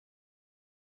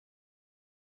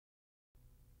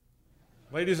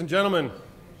Ladies and gentlemen,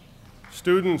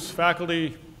 students,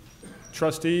 faculty,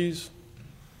 trustees,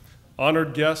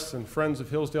 honored guests, and friends of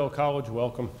Hillsdale College,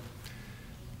 welcome.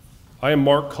 I am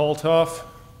Mark Kaltoff,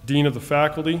 Dean of the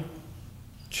Faculty,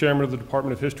 Chairman of the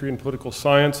Department of History and Political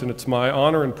Science, and it's my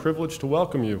honor and privilege to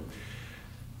welcome you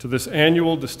to this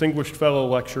annual Distinguished Fellow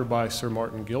Lecture by Sir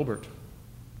Martin Gilbert.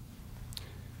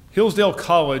 Hillsdale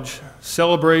College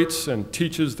celebrates and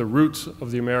teaches the roots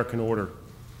of the American order,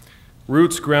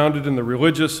 roots grounded in the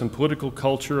religious and political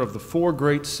culture of the four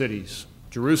great cities,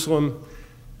 Jerusalem,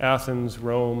 Athens,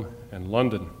 Rome, and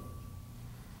London.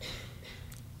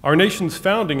 Our nation's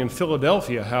founding in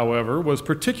Philadelphia, however, was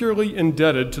particularly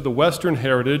indebted to the Western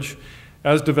heritage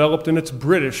as developed in its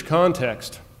British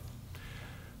context.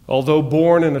 Although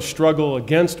born in a struggle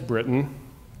against Britain,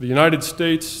 the United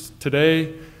States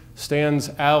today stands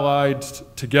allied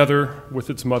together with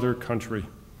its mother country.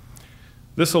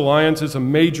 This alliance is a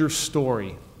major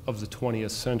story of the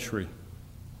 20th century.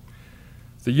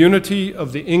 The unity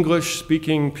of the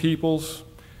English-speaking peoples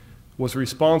was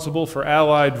responsible for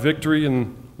Allied victory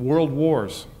in world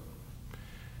wars.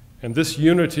 And this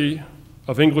unity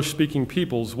of English-speaking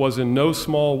peoples was in no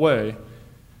small way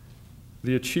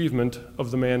the achievement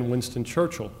of the man Winston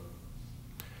Churchill.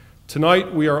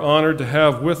 Tonight, we are honored to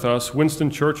have with us Winston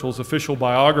Churchill's official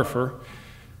biographer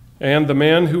and the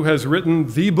man who has written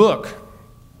the book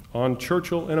on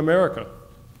Churchill in America,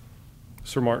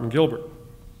 Sir Martin Gilbert.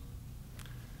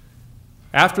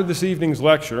 After this evening's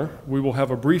lecture, we will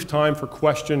have a brief time for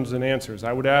questions and answers.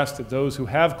 I would ask that those who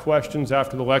have questions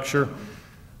after the lecture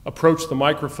approach the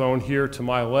microphone here to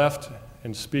my left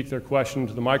and speak their question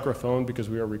to the microphone because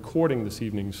we are recording this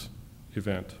evening's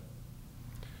event.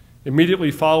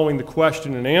 Immediately following the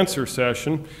question and answer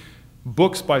session,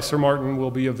 books by Sir Martin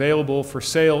will be available for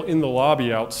sale in the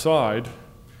lobby outside,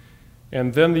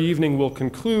 and then the evening will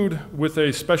conclude with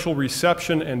a special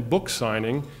reception and book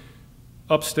signing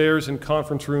upstairs in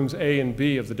conference rooms A and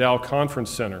B of the Dow Conference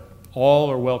Center.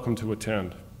 All are welcome to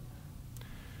attend.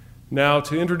 Now,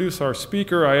 to introduce our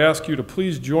speaker, I ask you to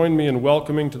please join me in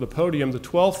welcoming to the podium the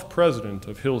 12th president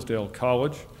of Hillsdale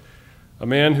College, a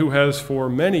man who has for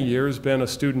many years been a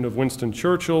student of Winston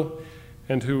Churchill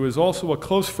and who is also a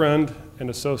close friend and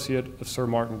associate of Sir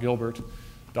Martin Gilbert,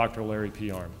 Dr. Larry P.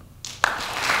 Arnn.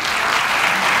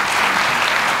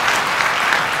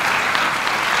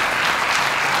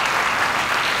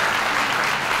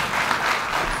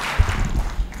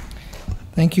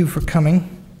 Thank you for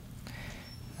coming.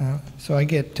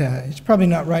 It's probably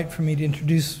not right for me to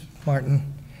introduce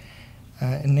Martin,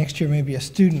 and next year maybe a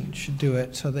student should do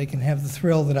it so they can have the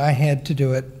thrill that I had to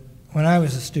do it when I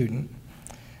was a student.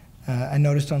 I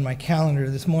noticed on my calendar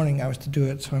this morning I was to do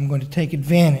it, so I'm going to take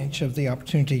advantage of the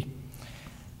opportunity,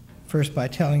 first by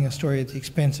telling a story at the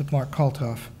expense of Mark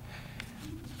Kaltoff,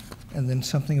 and then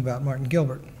something about Martin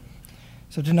Gilbert.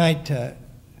 So tonight,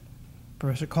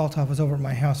 Professor Kaltoff was over at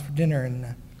my house for dinner,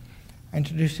 and I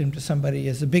introduced him to somebody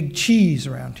as a big cheese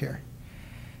around here.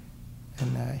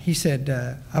 And he said,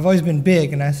 I've always been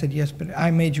big, and I said, yes, but I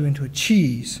made you into a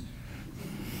cheese.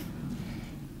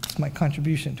 It's my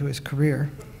contribution to his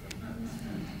career.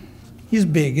 He's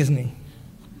big, isn't he?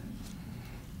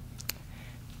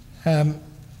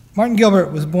 Martin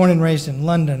Gilbert was born and raised in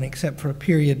London, except for a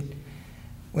period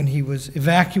when he was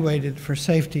evacuated for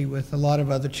safety with a lot of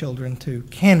other children to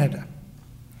Canada.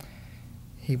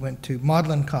 He went to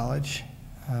Magdalen College,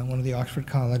 one of the Oxford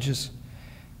colleges,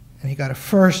 and he got a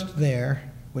first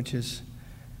there, which is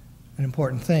an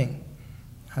important thing.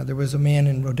 There was a man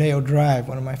in Rodeo Drive,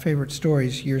 one of my favorite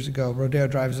stories years ago. Rodeo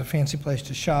Drive is a fancy place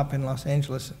to shop in Los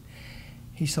Angeles.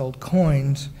 He sold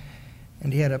coins,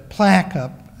 and he had a plaque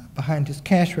up behind his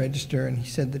cash register, and he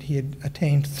said that he had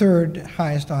attained third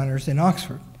highest honors in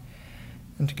Oxford.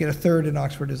 And to get a third in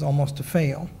Oxford is almost a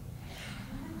fail.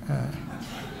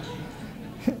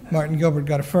 Martin Gilbert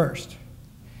got a first.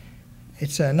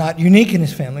 It's not unique in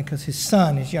his family because his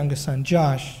son, his youngest son,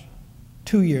 Josh,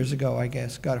 2 years ago, I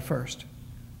guess, got a first.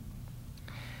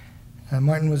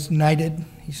 Martin was knighted,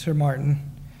 he's Sir Martin,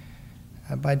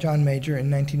 by John Major in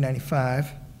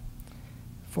 1995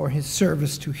 for his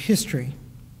service to history.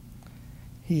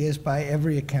 He is, by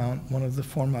every account, one of the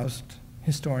foremost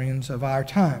historians of our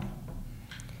time.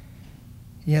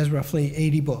 He has roughly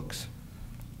 80 books.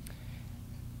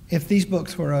 If these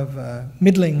books were of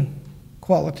middling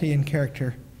quality and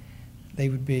character, they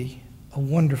would be a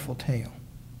wonderful tale.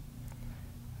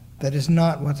 That is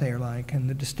not what they are like, and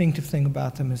the distinctive thing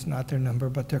about them is not their number,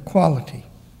 but their quality.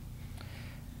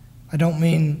 I don't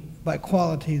mean by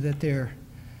quality that they're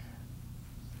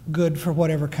good for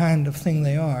whatever kind of thing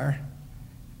they are.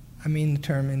 I mean the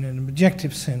term in an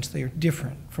objective sense. They are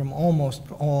different from almost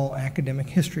all academic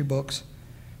history books,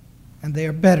 and they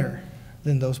are better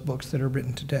than those books that are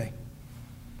written today.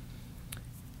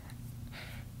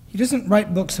 He doesn't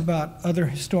write books about other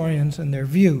historians and their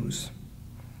views,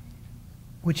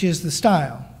 which is the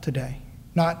style today.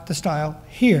 Not the style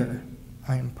here,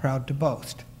 I am proud to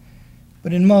boast,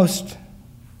 but in most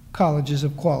colleges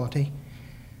of quality,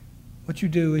 what you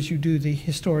do is you do the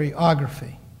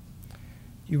historiography.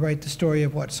 You write the story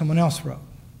of what someone else wrote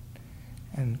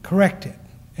and correct it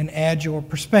and add your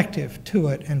perspective to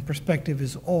it, and perspective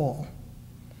is all.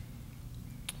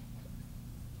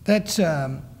 That's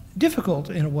difficult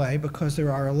in a way because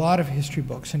there are a lot of history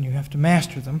books and you have to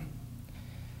master them.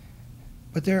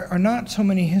 But there are not so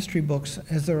many history books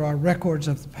as there are records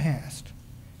of the past.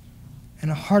 And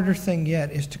a harder thing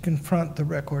yet is to confront the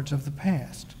records of the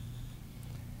past.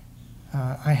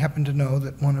 I happen to know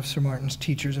that one of Sir Martin's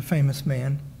teachers, a famous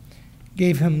man,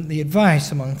 gave him the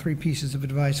advice, among 3 pieces of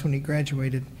advice when he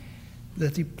graduated,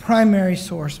 that the primary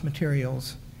source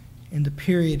materials in the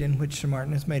period in which Sir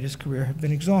Martin has made his career have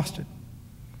been exhausted.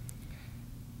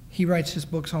 He writes his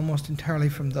books almost entirely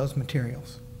from those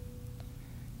materials.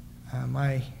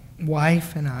 My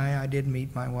wife and I did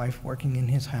meet my wife working in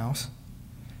his house.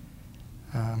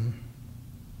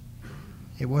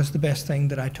 It was the best thing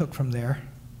that I took from there.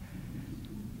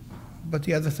 But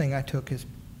the other thing I took is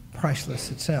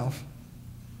priceless itself.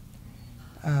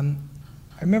 I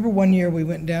remember one year we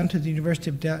went down to the University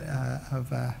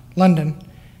of London,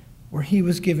 where he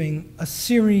was giving a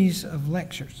series of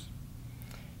lectures.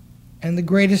 And the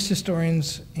greatest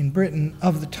historians in Britain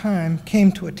of the time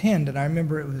came to attend, and I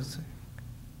remember it was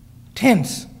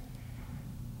tense.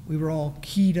 We were all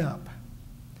keyed up.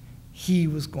 He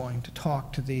was going to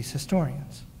talk to these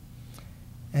historians.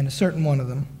 And a certain one of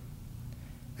them,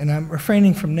 and I'm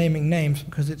refraining from naming names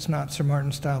because it's not Sir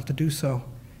Martin's style to do so,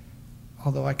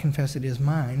 although I confess it is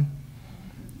mine.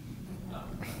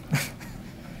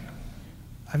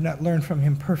 I've not learned from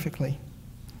him perfectly.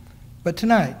 But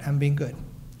tonight, I'm being good.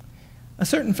 A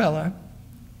certain fellow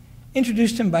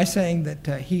introduced him by saying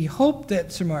that he hoped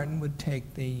that Sir Martin would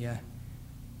take the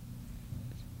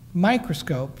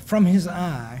microscope from his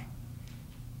eye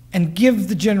and give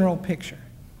the general picture.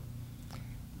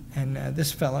 And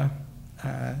this fellow,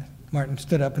 Martin,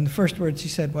 stood up, and the first words he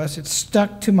said was, "It's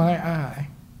stuck to my eye."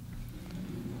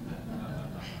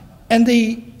 And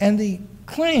the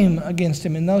claim against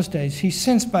him in those days, he's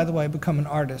since, by the way, become an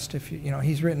artist. If you know,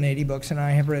 he's written 80 books, and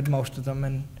I have read most of them,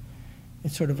 and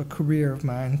it's sort of a career of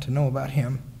mine to know about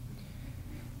him.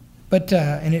 But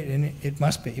and it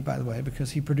must be, by the way,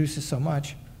 because he produces so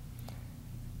much.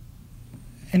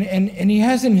 And he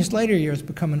has in his later years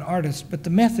become an artist, but the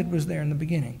method was there in the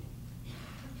beginning.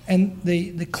 And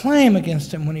the claim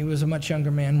against him when he was a much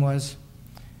younger man was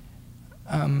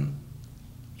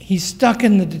he's stuck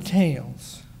in the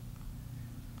details.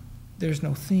 There's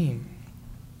no theme.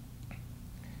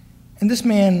 And this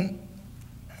man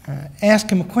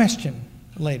asked him a question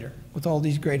later with all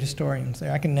these great historians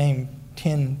there. I can name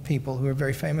 10 people who are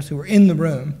very famous who were in the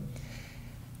room.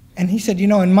 And he said, you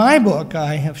know, in my book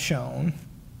I have shown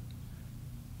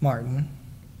Martin,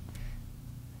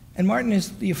 and Martin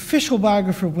is the official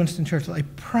biographer of Winston Churchill, a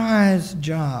prize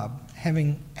job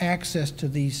having access to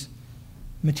these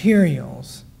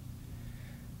materials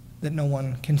that no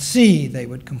one can see, they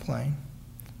would complain.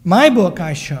 My book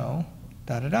I show,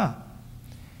 da-da-da.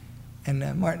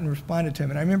 And Martin responded to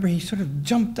him, and I remember he sort of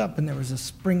jumped up and there was a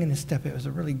spring in his step. It was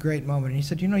a really great moment. And he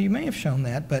said, you know, you may have shown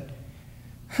that, but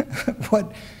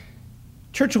what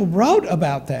Churchill wrote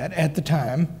about that at the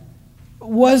time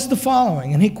was the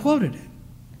following, and he quoted it.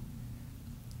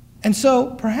 And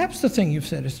so perhaps the thing you've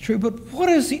said is true, but what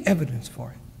is the evidence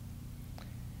for it?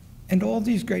 And all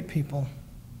these great people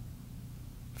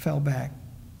fell back.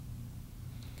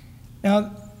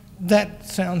 Now, that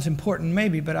sounds important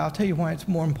maybe, but I'll tell you why it's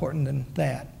more important than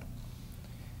that.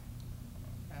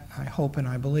 I hope and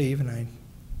I believe, and I in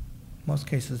most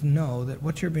cases know, that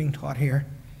what you're being taught here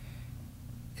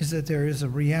is that there is a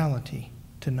reality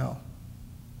to know.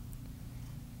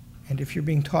 And if you're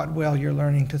being taught well, you're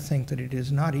learning to think that it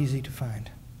is not easy to find.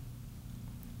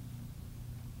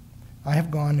 I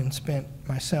have gone and spent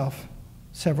myself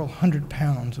several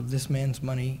 £100 of this man's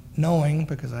money, knowing,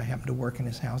 because I happened to work in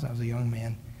his house, I was a young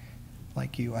man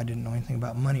like you, I didn't know anything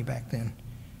about money back then,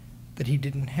 that he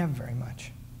didn't have very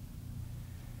much.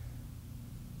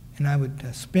 And I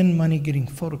would spend money getting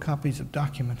photocopies of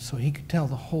documents so he could tell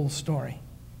the whole story.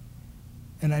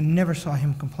 And I never saw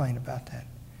him complain about that.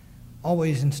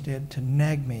 Always instead to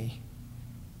nag me,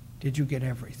 did you get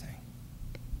everything?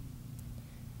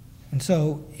 And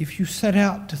so if you set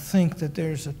out to think that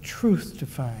there's a truth to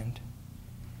find,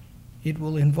 it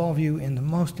will involve you in the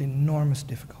most enormous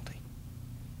difficulty.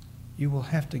 You will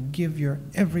have to give your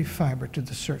every fiber to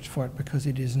the search for it because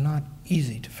it is not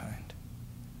easy to find.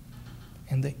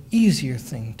 And the easier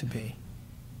thing to be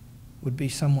would be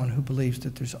someone who believes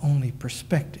that there's only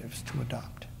perspectives to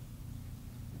adopt.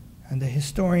 And the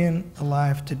historian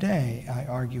alive today, I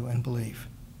argue and believe,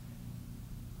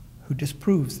 who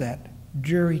disproves that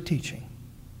jury teaching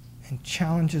and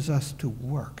challenges us to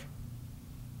work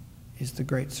is the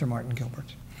great Sir Martin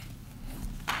Gilbert.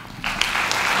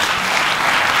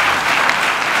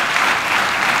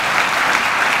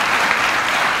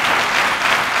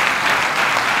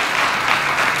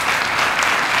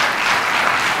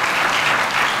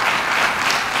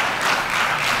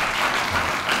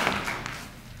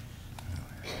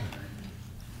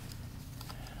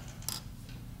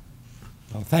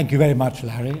 Well, thank you very much,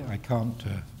 Larry. I can't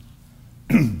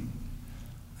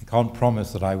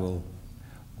promise that I will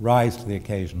rise to the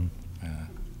occasion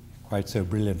quite so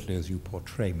brilliantly as you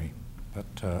portray me,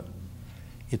 but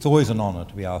it's always an honor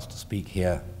to be asked to speak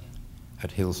here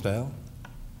at Hillsdale.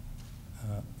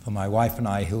 For my wife and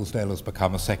I, Hillsdale has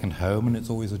become a second home, and it's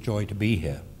always a joy to be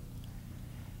here.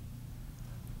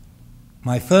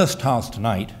 My first task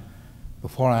tonight,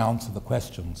 before I answer the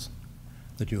questions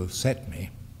that you have set me,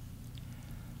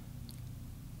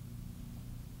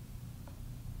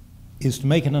 is to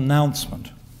make an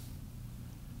announcement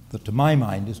that, to my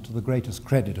mind, is to the greatest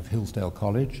credit of Hillsdale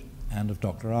College and of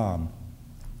Dr. Arnn.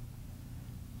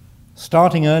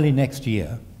 Starting early next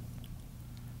year,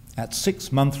 at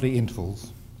 6 monthly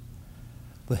intervals,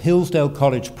 the Hillsdale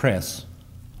College Press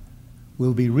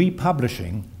will be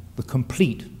republishing the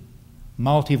complete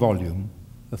multi-volume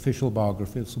official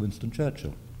biography of Sir Winston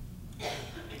Churchill.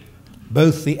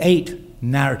 Both the 8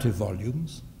 narrative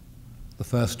volumes, the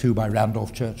first 2 by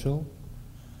Randolph Churchill,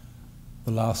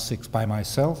 the last 6 by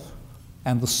myself,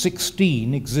 and the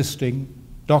 16 existing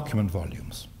document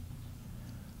volumes,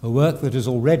 a work that is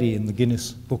already in the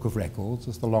Guinness Book of Records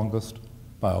as the longest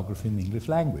biography in the English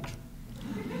language.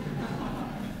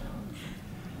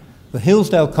 The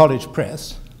Hillsdale College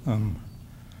Press,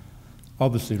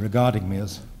 obviously regarding me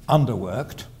as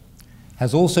underworked,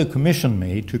 has also commissioned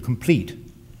me to complete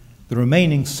the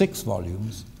remaining 6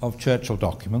 volumes of Churchill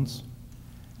documents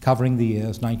covering the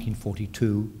years 1942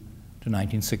 to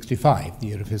 1965, the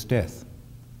year of his death.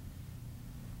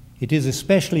 It is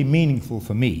especially meaningful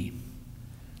for me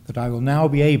that I will now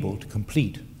be able to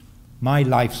complete my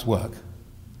life's work,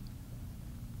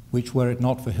 which, were it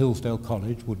not for Hillsdale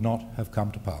College, would not have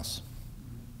come to pass.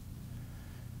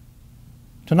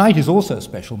 Tonight is also a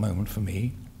special moment for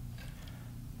me,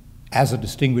 as a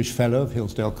distinguished fellow of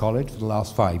Hillsdale College for the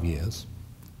last 5 years,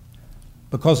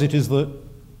 because it is the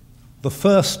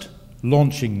first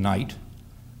launching night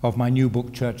of my new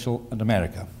book, Churchill and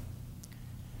America,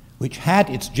 which had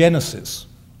its genesis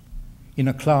in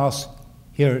a class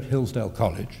here at Hillsdale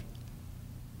College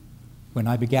when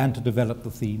I began to develop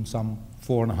the theme some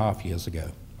 4.5 years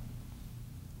ago.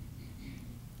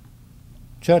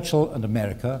 Churchill and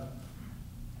America,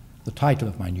 the title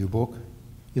of my new book,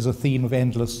 is a theme of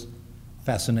endless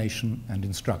fascination and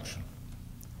instruction.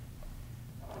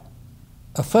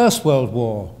 A First World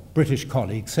War British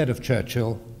colleague said of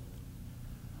Churchill,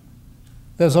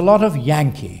 "There's a lot of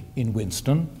Yankee in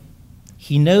Winston.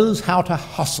 He knows how to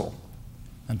hustle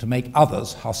and to make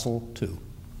others hustle too."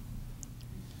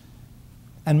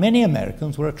 And many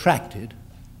Americans were attracted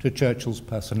to Churchill's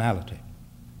personality.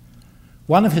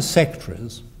 One of his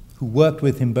secretaries, who worked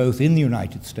with him both in the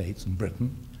United States and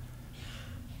Britain,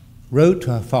 wrote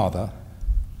to her father,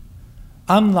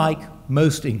 "Unlike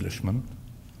most Englishmen,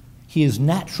 he is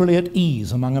naturally at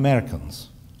ease among Americans,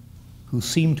 who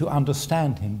seem to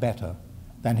understand him better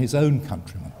than his own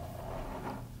countrymen."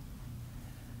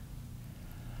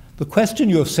 The question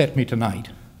you have set me tonight,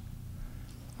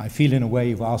 I feel in a way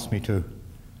you've asked me to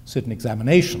sit an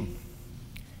examination,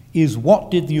 is what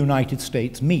did the United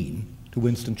States mean to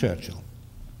Winston Churchill?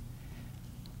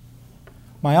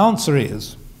 My answer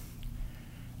is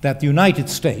that the United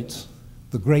States,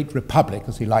 the great republic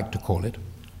as he liked to call it,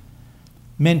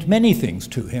 meant many things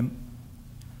to him,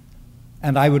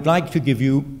 and I would like to give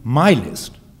you my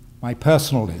list, my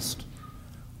personal list,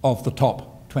 of the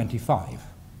top 25.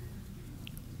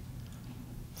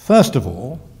 First of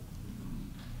all,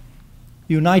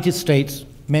 the United States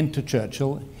meant to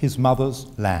Churchill his mother's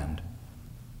land.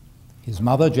 His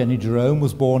mother, Jenny Jerome,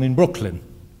 was born in Brooklyn.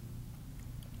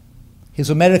 His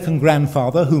American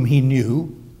grandfather, whom he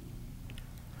knew,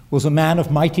 was a man of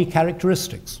mighty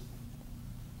characteristics.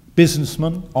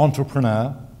 Businessman,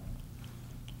 entrepreneur,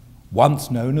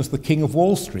 once known as the King of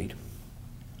Wall Street,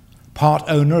 part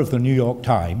owner of the New York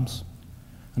Times,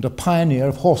 and a pioneer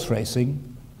of horse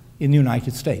racing in the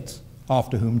United States,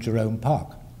 after whom Jerome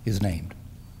Park is named.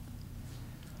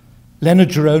 Leonard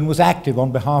Jerome was active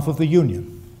on behalf of the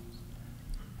Union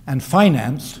and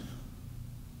financed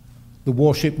the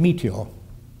warship Meteor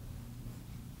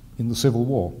in the Civil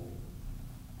War.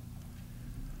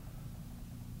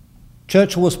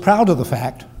 Churchill was proud of the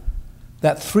fact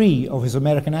that 3 of his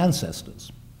American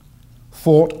ancestors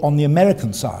fought on the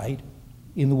American side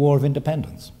in the War of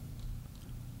Independence.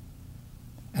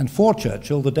 And for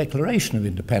Churchill, the Declaration of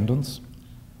Independence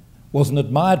was an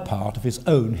admired part of his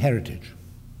own heritage.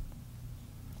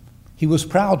 He was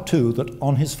proud, too, that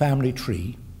on his family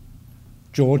tree,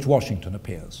 George Washington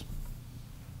appears.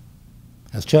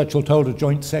 As Churchill told a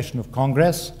joint session of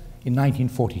Congress in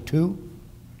 1942,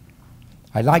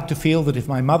 "I like to feel that if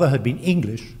my mother had been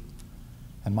English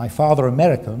and my father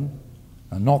American,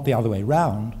 and not the other way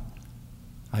round,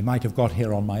 I might have got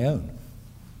here on my own."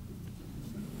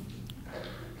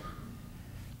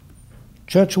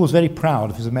 Churchill was very proud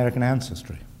of his American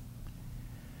ancestry.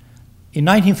 In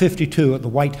 1952 at the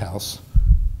White House,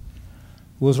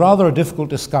 it was rather a difficult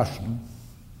discussion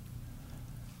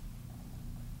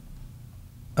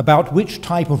about which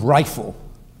type of rifle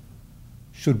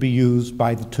should be used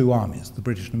by the 2 armies, the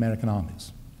British and American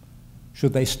armies.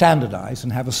 Should they standardize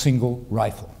and have a single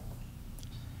rifle?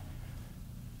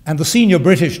 And the senior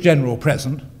British general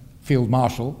present, Field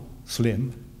Marshal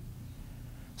Slim,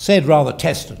 said rather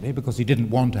testily, because he didn't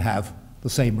want to have the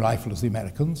same rifle as the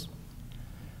Americans,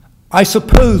 "I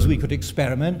suppose we could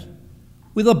experiment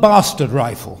with a bastard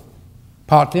rifle,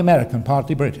 partly American,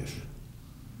 partly British."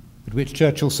 At which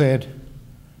Churchill said,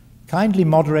 "Kindly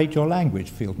moderate your language,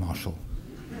 Field Marshal.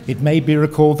 It may be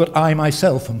recalled that I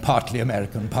myself am partly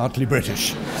American, partly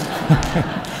British."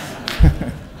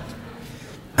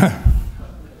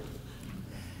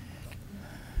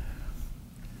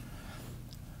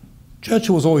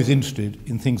 Churchill was always interested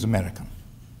in things American.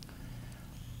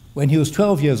 When he was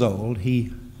 12 years old,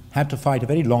 he had to fight a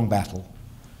very long battle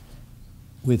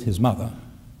with his mother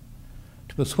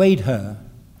to persuade her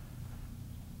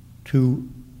to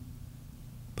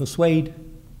persuade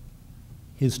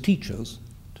his teachers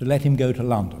to let him go to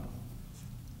London,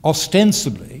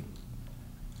 ostensibly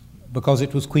because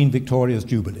it was Queen Victoria's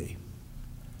Jubilee.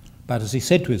 But as he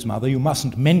said to his mother, "You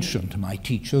mustn't mention to my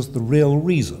teachers the real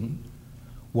reason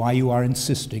why you are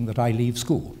insisting that I leave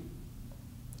school."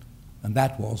 And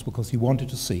that was because he wanted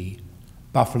to see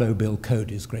Buffalo Bill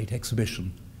Cody's great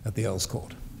exhibition at the Earl's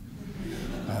Court.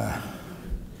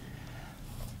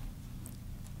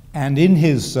 And in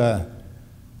his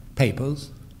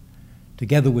papers,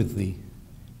 together with the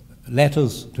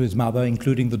letters to his mother,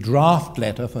 including the draft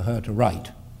letter for her to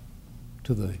write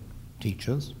to the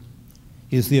teachers,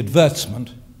 is the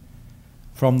advertisement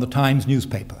from the Times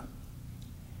newspaper.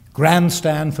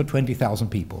 "Grandstand for 20,000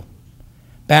 people.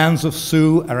 Bands of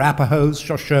Sioux, Arapahoes,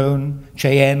 Shoshone,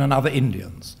 Cheyenne, and other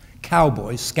Indians.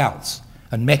 Cowboys, scouts,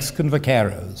 and Mexican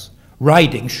vaqueros.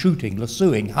 Riding, shooting,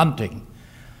 lassoing, hunting.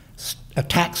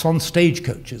 Attacks on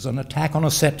stagecoaches, an attack on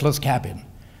a settler's cabin,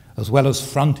 as well as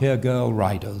frontier girl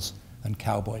riders and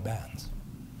cowboy bands."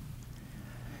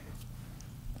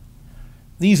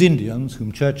 These Indians,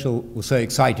 whom Churchill was so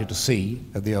excited to see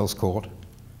at the Earl's Court,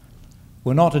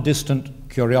 were not a distant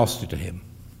curiosity to him.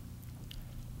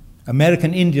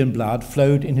 American Indian blood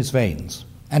flowed in his veins,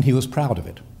 and he was proud of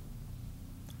it.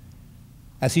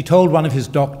 As he told one of his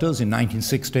doctors in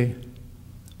 1960,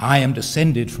 "I am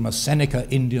descended from a Seneca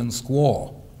Indian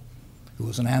squaw, who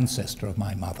was an ancestor of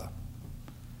my mother."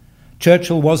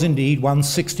 Churchill was indeed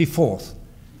 1/64th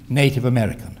Native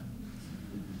American,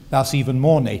 thus even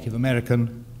more Native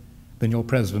American than your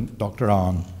president, Dr.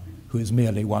 Arnn, who is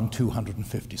merely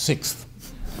 1/256th.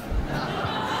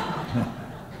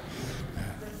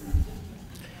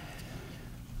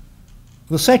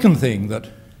 The second thing that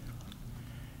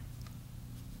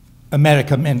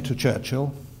America meant to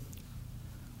Churchill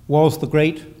was the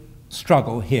great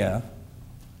struggle here,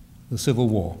 the Civil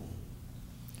War.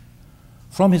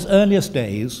 From his earliest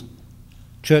days,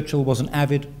 Churchill was an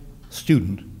avid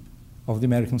student of the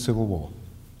American Civil War.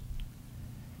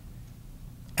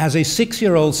 As a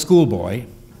 6-year-old schoolboy,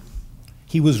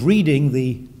 he was reading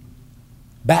the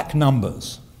back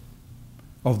numbers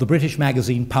of the British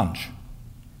magazine Punch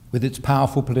with its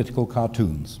powerful political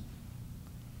cartoons.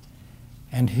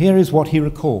 And here is what he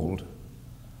recalled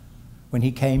when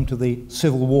he came to the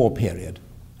Civil War period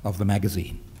of the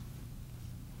magazine.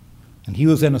 And he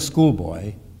was then a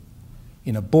schoolboy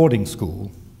in a boarding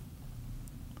school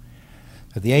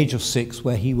at the age of 6,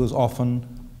 where he was often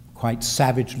quite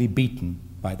savagely beaten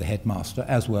by the headmaster,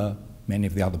 as were many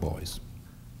of the other boys.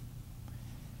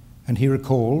 And he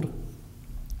recalled,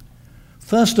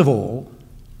 first of all,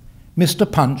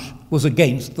 Mr. Punch was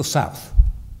against the South,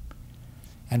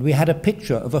 and we had a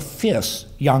picture of a fierce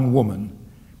young woman,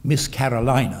 Miss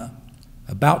Carolina,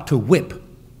 about to whip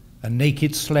a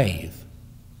naked slave,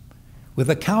 with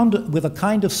a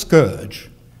kind of scourge,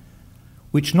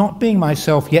 which, not being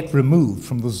myself yet removed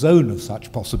from the zone of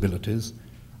such possibilities,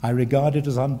 I regarded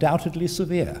as undoubtedly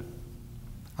severe.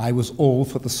 I was all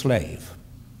for the slave.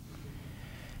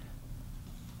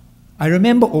 I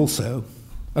remember also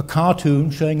a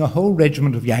cartoon showing a whole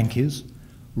regiment of Yankees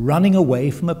running away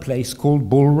from a place called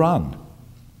Bull Run,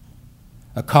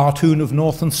 a cartoon of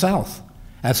North and South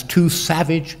as two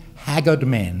savage, haggard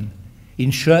men in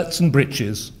shirts and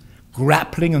breeches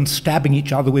grappling and stabbing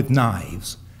each other with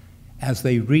knives as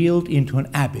they reeled into an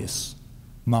abyss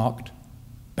marked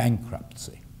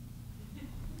bankruptcy.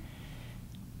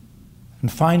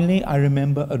 And finally, I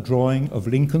remember a drawing of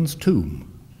Lincoln's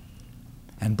tomb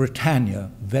and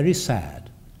Britannia, very sad,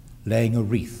 laying a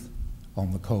wreath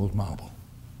on the cold marble.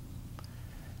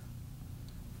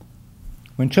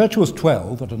 When Churchill was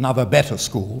 12 at another better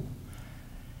school,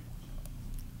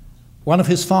 one of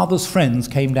his father's friends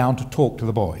came down to talk to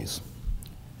the boys,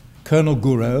 Colonel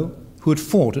Gouraud, who had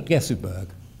fought at Gettysburg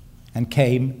and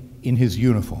came in his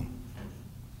uniform.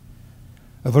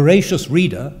 A voracious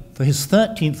reader, for his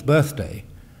 13th birthday,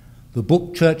 the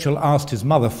book Churchill asked his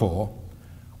mother for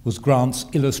was Grant's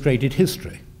Illustrated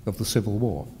History of the Civil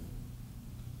War.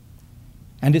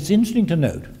 And it's interesting to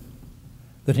note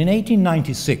that in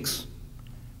 1896,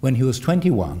 when he was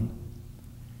 21,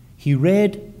 he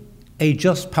read a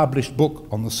just-published book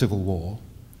on the Civil War,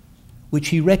 which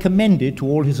he recommended to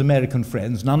all his American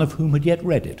friends, none of whom had yet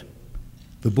read it.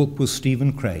 The book was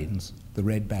Stephen Crane's The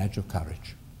Red Badge of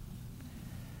Courage.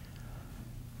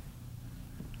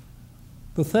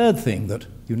 The third thing that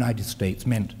the United States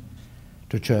meant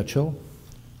to Churchill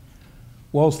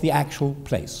was the actual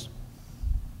place,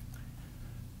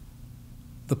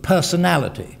 the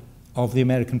personality of the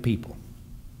American people.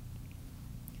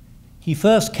 He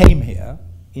first came here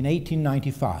in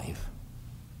 1895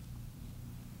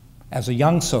 as a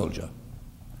young soldier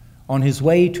on his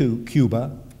way to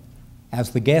Cuba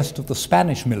as the guest of the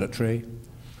Spanish military,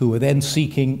 who were then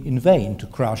seeking in vain to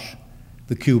crush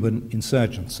the Cuban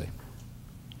insurgency.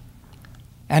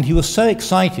 And he was so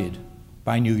excited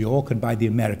by New York and by the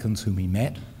Americans whom he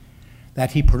met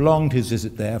that he prolonged his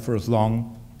visit there for as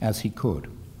long as he could.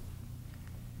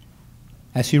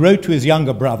 As he wrote to his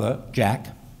younger brother, Jack,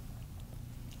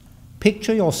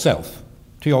 picture yourself,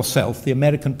 to yourself, the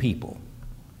American people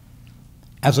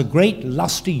as a great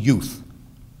lusty youth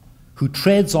who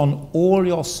treads on all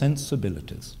your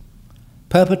sensibilities,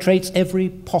 perpetrates every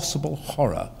possible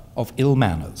horror of ill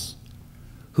manners,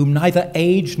 whom neither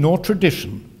age nor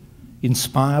tradition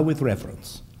inspire with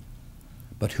reverence,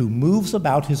 but who moves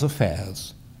about his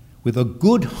affairs with a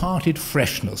good-hearted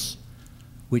freshness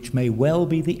which may well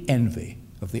be the envy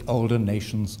of the older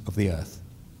nations of the earth.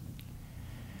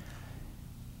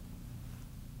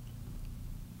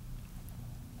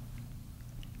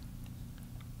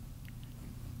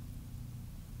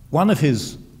 One of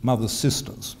his mother's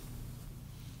sisters,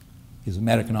 his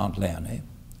American Aunt Leonie,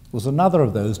 was another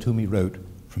of those to whom he wrote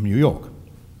from New York.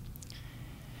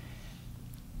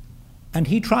 And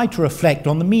he tried to reflect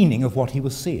on the meaning of what he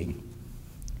was seeing.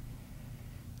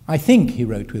 I think, he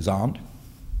wrote to his aunt,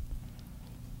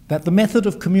 that the method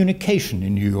of communication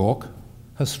in New York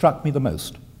has struck me the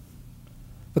most.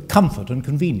 The comfort and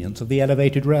convenience of the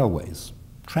elevated railways,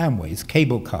 tramways,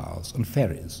 cable cars, and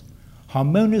ferries,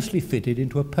 harmoniously fitted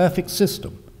into a perfect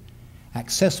system,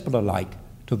 accessible alike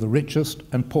to the richest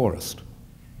and poorest.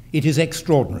 It is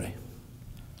extraordinary.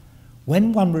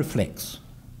 When one reflects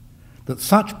that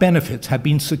such benefits have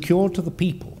been secured to the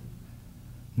people,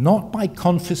 not by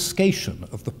confiscation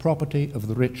of the property of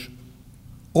the rich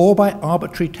or by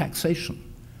arbitrary taxation,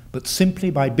 but simply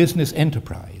by business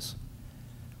enterprise,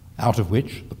 out of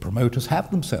which the promoters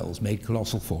have themselves made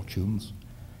colossal fortunes,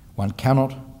 one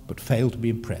cannot but fail to be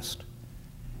impressed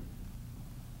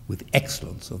with the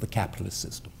excellence of the capitalist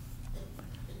system.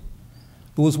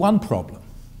 There was one problem.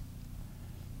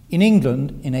 In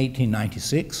England in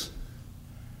 1896,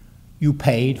 you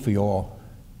paid for your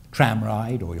tram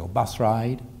ride or your bus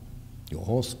ride, your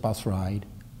horse bus ride,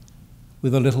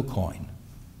 with a little coin,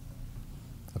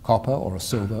 a copper or a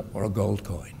silver or a gold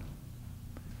coin.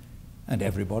 And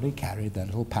everybody carried their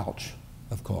little pouch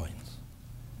of coins.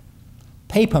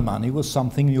 Paper money was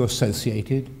something you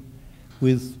associated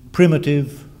with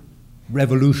primitive,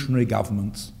 revolutionary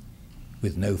governments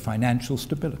with no financial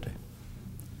stability.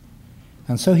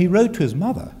 And so he wrote to his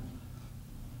mother,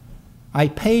 "I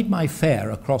paid my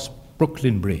fare across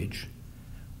Brooklyn Bridge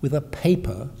with a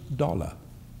paper dollar.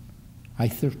 I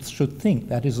should think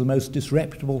that is the most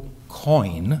disreputable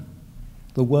coin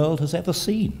the world has ever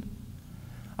seen.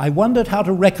 I wondered how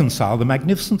to reconcile the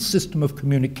magnificent system of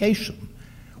communication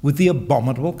with the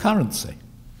abominable currency.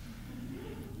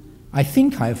 I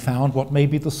think I have found what may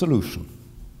be the solution.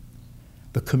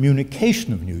 The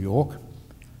communication of New York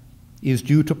is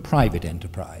due to private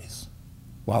enterprise,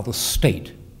 while the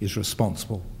state is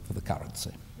responsible for the currency.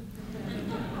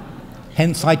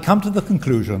 Hence, I come to the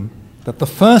conclusion that the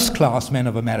first-class men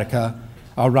of America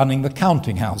are running the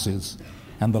counting houses,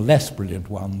 and the less brilliant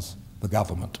ones, the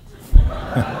government."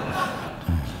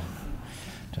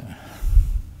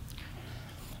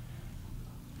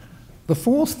 The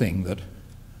fourth thing that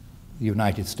the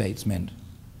United States meant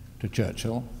to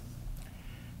Churchill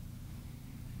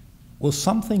was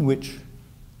something which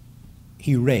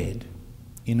he read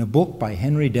in a book by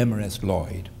Henry Demarest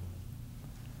Lloyd,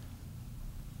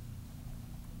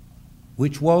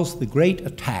 which was the great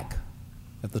attack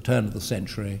at the turn of the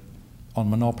century on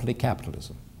monopoly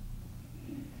capitalism.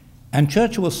 And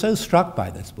Churchill was so struck by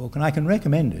this book, and I can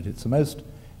recommend it, it's the most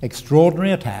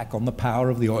extraordinary attack on the power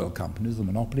of the oil companies, the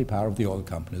monopoly power of the oil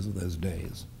companies of those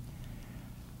days,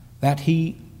 that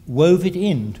he wove it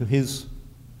into his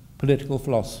political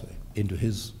philosophy, into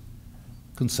his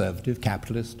conservative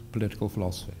capitalist political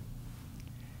philosophy.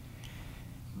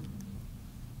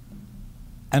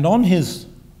 And on his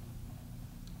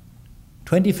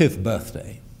 25th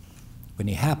birthday, when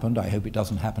he happened, I hope it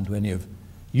doesn't happen to any of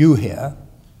you here,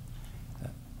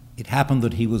 it happened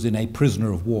that he was in a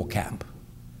prisoner of war camp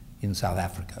in South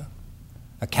Africa,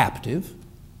 a captive.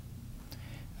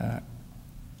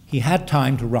 He had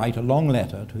time to write a long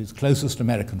letter to his closest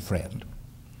American friend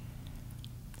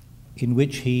in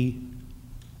which he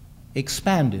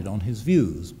expanded on his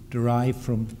views derived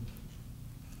from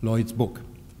Lloyd's book.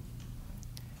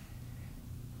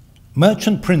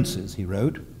 "Merchant princes," he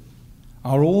wrote,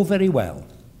 "are all very well,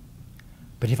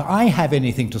 but if I have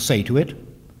anything to say to it,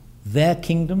 their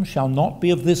kingdom shall not be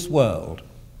of this world.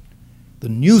 The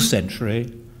new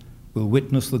century will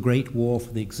witness the great war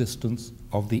for the existence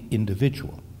of the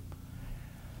individual.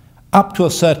 Up to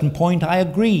a certain point, I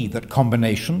agree that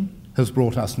combination has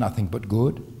brought us nothing but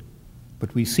good,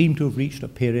 but we seem to have reached a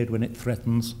period when it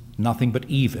threatens nothing but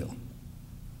evil.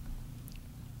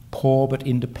 Poor but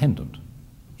independent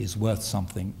is worth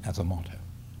something as a motto."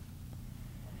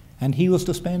 And he was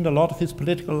to spend a lot of his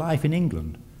political life in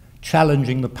England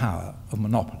challenging the power of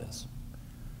monopolies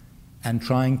and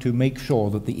trying to make sure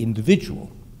that the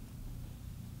individual,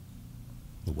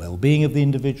 the well-being of the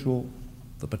individual,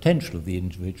 the potential of the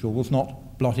individual was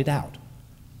not blotted out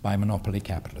by monopoly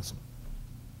capitalism.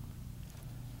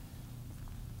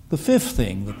 The fifth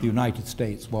thing that the United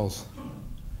States was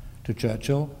to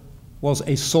Churchill was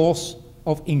a source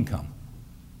of income.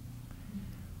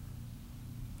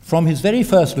 From his very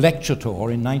first lecture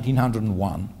tour in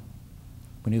 1901,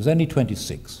 when he was only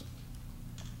 26,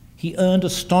 he earned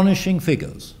astonishing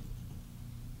figures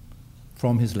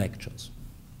from his lectures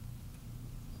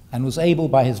and was able,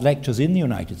 by his lectures in the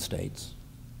United States,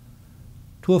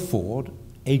 to afford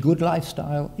a good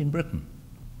lifestyle in Britain,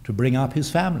 to bring up his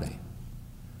family,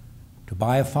 to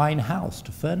buy a fine house,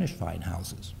 to furnish fine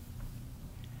houses.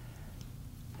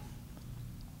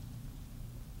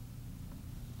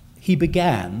 He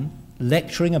began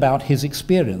lecturing about his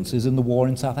experiences in the war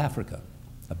in South Africa,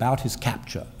 about his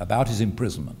capture, about his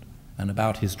imprisonment, and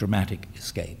about his dramatic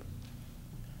escape.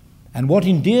 And what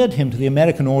endeared him to the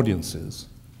American audiences,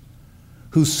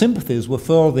 whose sympathies were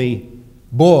for the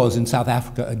Boers in South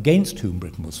Africa against whom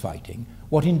Britain was fighting,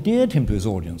 what endeared him to his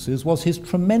audiences was his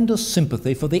tremendous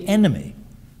sympathy for the enemy,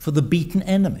 for the beaten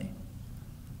enemy.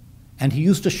 And he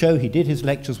used to show, he did his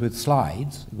lectures with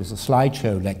slides, it was a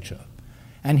slideshow lecture,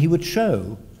 and he would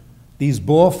show these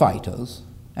Boer fighters,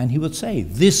 and he would say,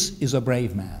 "This is a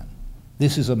brave man.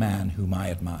 This is a man whom I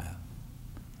admire."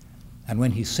 And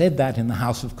when he said that in the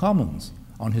House of Commons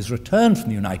on his return from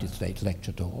the United States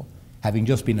lecture tour, having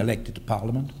just been elected to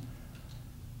Parliament,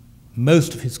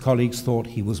 most of his colleagues thought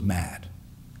he was mad.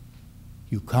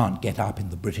 You can't get up in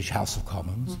the British House of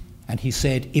Commons. And he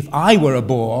said, "If I were a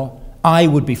Boer, I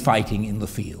would be fighting in the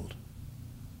field."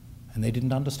 And they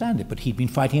didn't understand it, but he'd been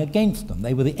fighting against them.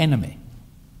 They were the enemy.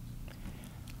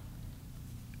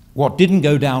 What didn't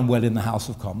go down well in the House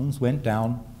of Commons went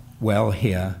down well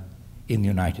here in the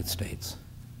United States.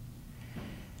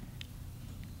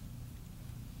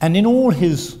 And in all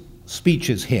his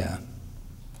speeches here,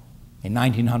 in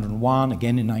 1901,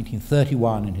 again in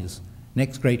 1931, in his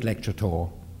next great lecture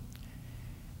tour,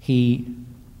 he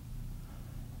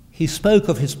he spoke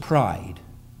of his pride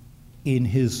in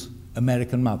his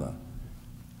American mother.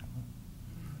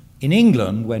 In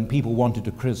England, when people wanted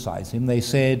to criticize him, they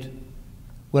said,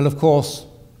 well, of course,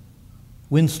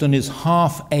 Winston is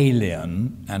half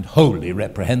alien and wholly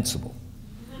reprehensible.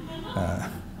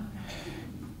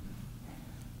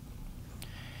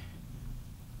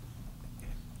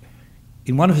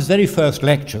 In one of his very first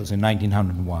lectures in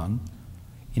 1901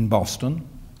 in Boston,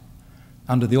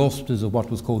 under the auspices of what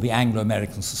was called the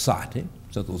Anglo-American Society,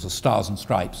 so there was a Stars and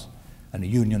Stripes and a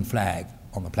Union flag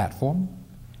on the platform,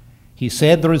 he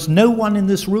said, there is no one in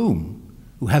this room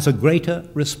who has a greater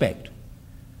respect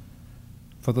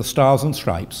for the Stars and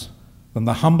Stripes than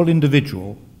the humble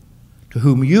individual to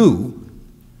whom you,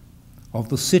 of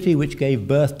the city which gave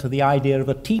birth to the idea of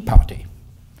a tea party,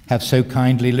 have so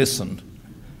kindly listened.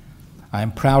 I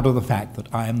am proud of the fact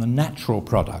that I am the natural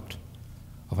product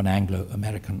of an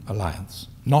Anglo-American alliance,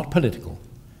 not political,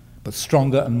 but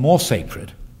stronger and more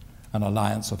sacred, an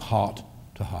alliance of heart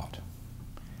to heart.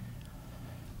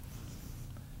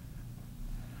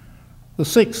 The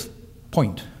sixth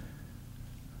point,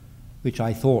 which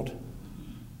I thought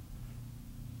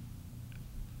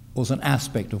was an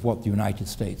aspect of what the United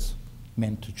States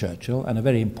meant to Churchill, and a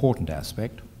very important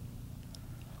aspect,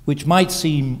 which might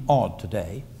seem odd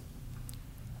today.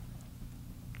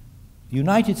 The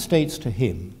United States to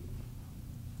him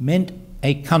meant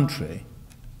a country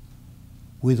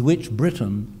with which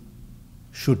Britain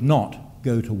should not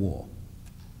go to war.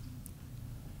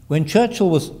 When Churchill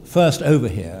was first over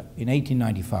here in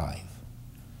 1895,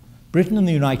 Britain and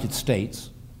the United States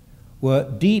were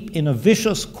deep in a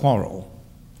vicious quarrel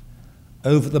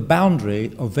over the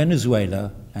boundary of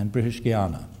Venezuela and British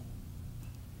Guiana.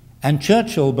 And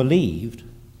Churchill believed,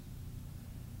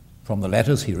 from the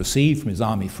letters he received from his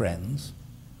army friends,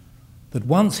 that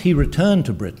once he returned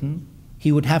to Britain,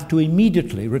 he would have to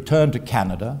immediately return to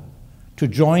Canada to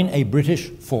join a British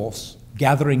force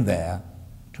gathering there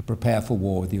to prepare for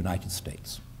war with the United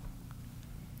States.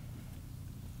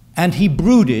 And he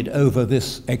brooded over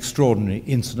this extraordinary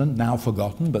incident, now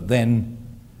forgotten, but then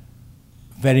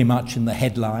very much in the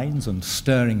headlines and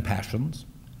stirring passions.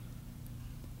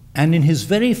 And in his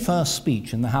very first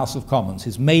speech in the House of Commons,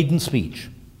 his maiden speech,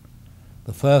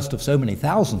 the first of so many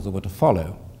thousands that were to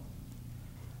follow,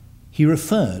 he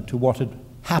referred to what had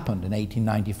happened in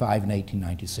 1895 and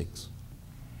 1896.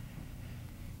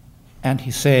 And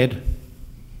he said,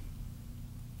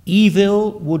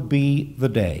 "Evil would be the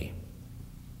day,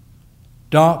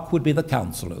 dark would be the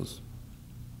counsellors,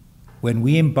 when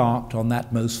we embarked on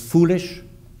that most foolish,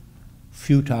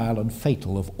 futile, and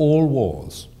fatal of all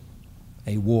wars,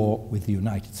 a war with the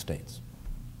United States."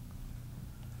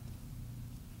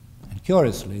 And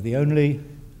curiously, the only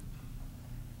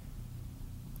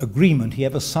agreement he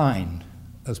ever signed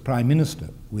as Prime Minister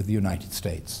with the United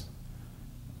States,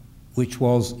 which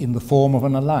was in the form of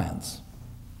an alliance,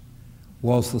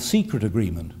 was the secret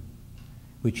agreement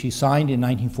which he signed in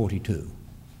 1942,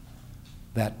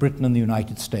 that Britain and the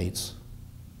United States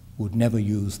would never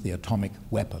use the atomic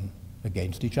weapon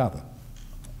against each other.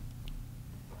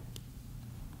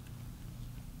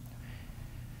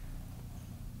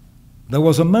 There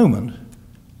was a moment,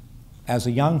 as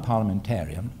a young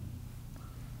parliamentarian,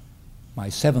 my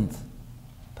seventh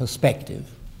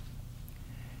perspective,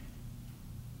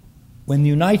 when the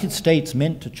United States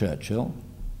meant to Churchill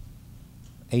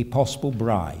a possible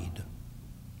bride.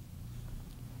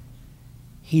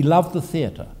 He loved the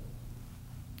theatre.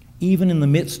 Even in the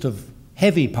midst of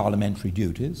heavy parliamentary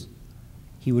duties,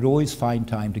 he would always find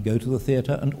time to go to the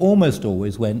theatre, and almost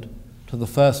always went to the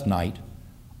first night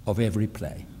of every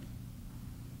play.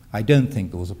 I don't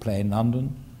think there was a play in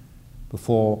London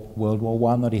before World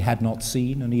War I that he had not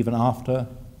seen, and even after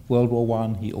World War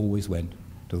I, he always went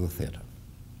to the theatre.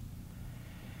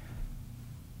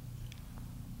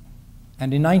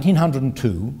 And in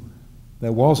 1902,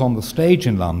 there was on the stage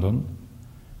in London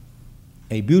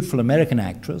a beautiful American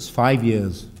actress, 5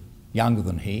 years younger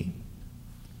than he,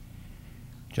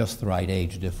 just the right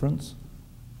age difference,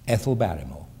 Ethel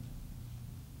Barrymore.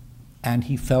 And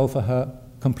he fell for her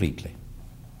completely.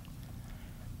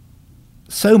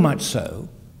 So much so,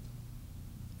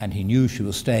 and he knew she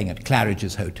was staying at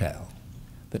Claridge's Hotel,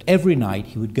 that every night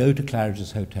he would go to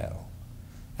Claridge's Hotel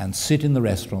and sit in the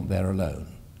restaurant there alone,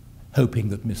 hoping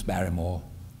that Miss Barrymore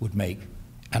would make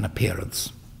an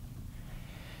appearance.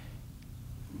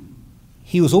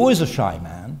 He was always a shy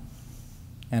man,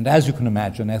 and as you can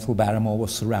imagine, Ethel Barrymore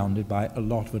was surrounded by a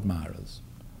lot of admirers.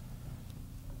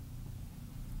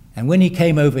 And when he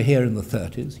came over here in the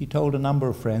 30s, he told a number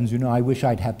of friends, you know, I wish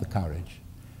I'd had the courage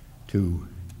to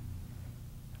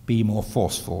be more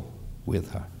forceful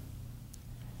with her.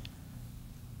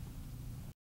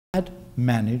 had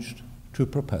managed to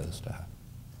propose to her.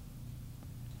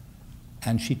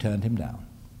 And she turned him down.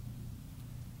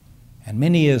 And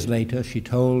many years later, she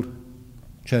told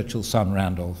Churchill's son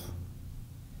Randolph,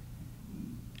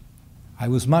 "I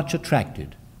was much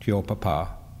attracted to your papa,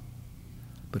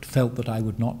 but felt that I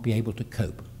would not be able to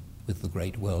cope with the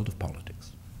great world of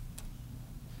politics."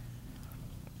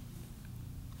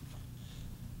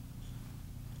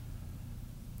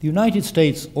 The United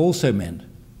States also meant,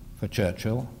 for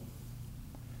Churchill,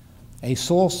 a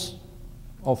source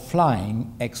of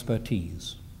flying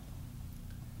expertise.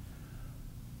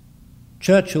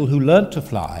 Churchill, who learnt to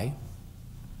fly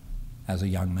as a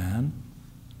young man,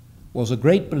 was a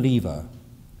great believer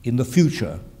in the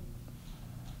future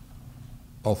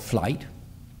of flight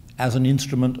as an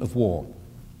instrument of war.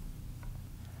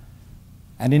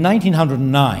 And in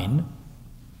 1909,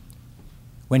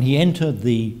 when he entered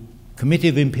the Committee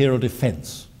of Imperial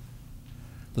Defence,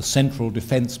 the central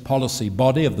defence policy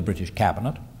body of the British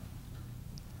Cabinet,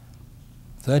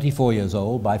 34 years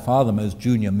old, by far the most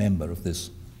junior member of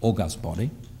this august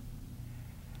body,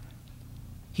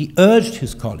 he urged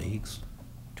his colleagues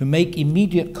to make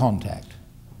immediate contact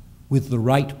with the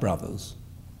Wright brothers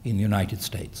in the United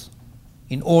States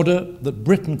in order that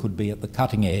Britain could be at the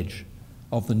cutting edge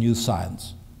of the new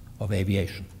science of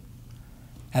aviation.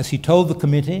 As he told the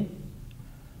committee,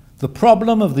 the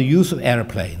problem of the use of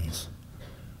aeroplanes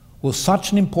was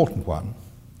such an important one,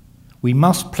 we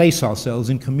must place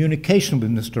ourselves in communication with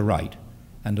Mr. Wright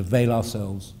and avail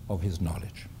ourselves of his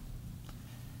knowledge.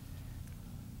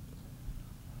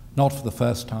 Not for the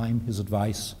first time, his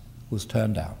advice was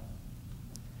turned down.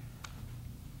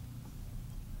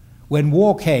 When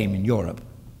war came in Europe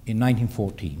in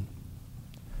 1914,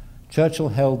 Churchill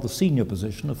held the senior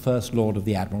position of First Lord of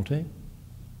the Admiralty,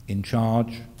 in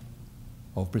charge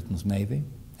of Britain's Navy,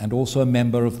 and also a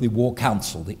member of the War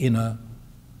Council, the inner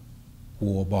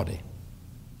war body.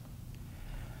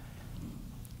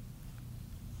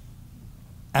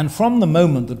 And from the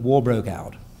moment that war broke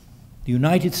out, the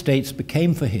United States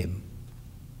became for him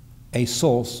a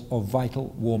source of vital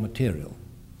war material,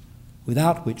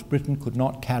 without which Britain could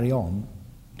not carry on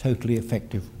totally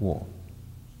effective war.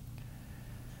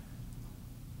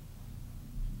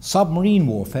 Submarine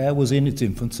warfare was in its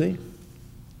infancy,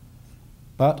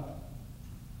 but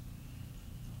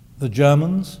the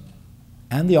Germans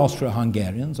and the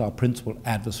Austro-Hungarians, our principal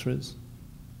adversaries,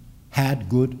 had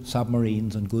good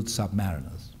submarines and good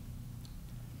submariners.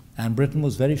 And Britain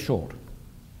was very short.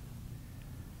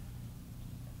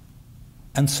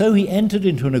 And so he entered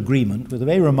into an agreement with a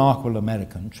very remarkable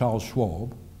American, Charles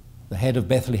Schwab, the head of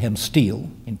Bethlehem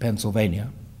Steel in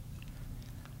Pennsylvania,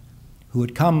 who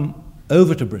had come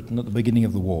over to Britain at the beginning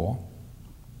of the war.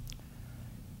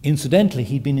 Incidentally,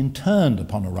 he'd been interned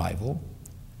upon arrival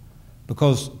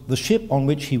because the ship on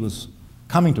which he was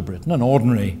coming to Britain, an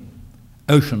ordinary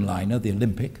ocean liner, the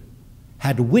Olympic,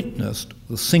 had witnessed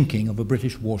the sinking of a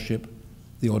British warship,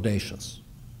 the Audacious.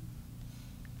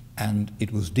 And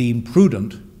it was deemed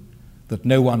prudent that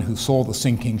no one who saw the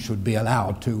sinking should be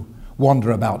allowed to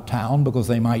wander about town because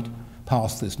they might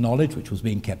pass this knowledge, which was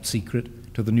being kept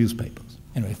secret, to the newspapers.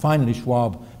 Anyway, finally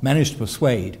Schwab managed to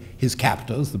persuade his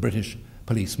captors, the British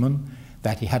policemen,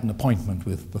 that he had an appointment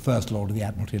with the First Lord of the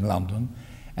Admiralty in London,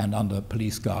 and under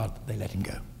police guard they let him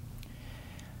go.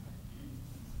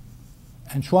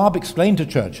 And Schwab explained to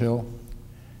Churchill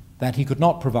that he could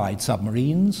not provide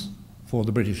submarines for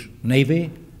the British Navy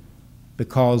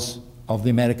because of the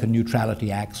American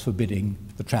Neutrality Acts forbidding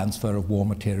the transfer of war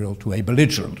material to a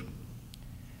belligerent.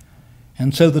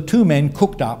 And so the two men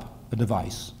cooked up a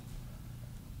device,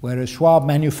 whereas Schwab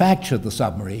manufactured the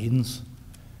submarines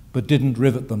but didn't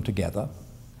rivet them together,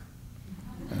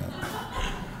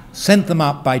 sent them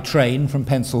up by train from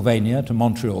Pennsylvania to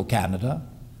Montreal, Canada.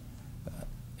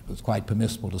 It was quite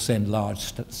permissible to send large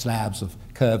slabs of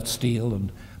curved steel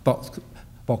and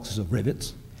boxes of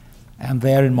rivets, and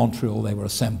there in Montreal they were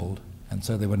assembled, and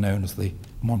so they were known as the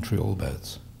Montreal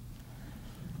boats.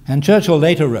 And Churchill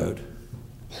later wrote,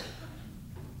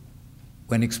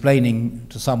 when explaining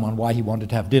to someone why he wanted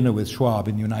to have dinner with Schwab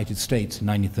in the United States in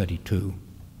 1932,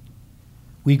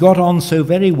 "We got on so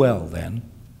very well then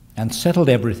and settled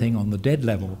everything on the dead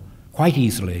level quite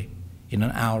easily in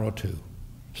an hour or two.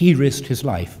 He risked his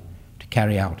life to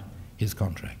carry out his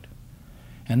contract."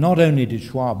 And not only did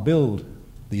Schwab build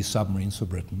these submarines for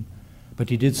Britain, but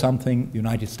he did something the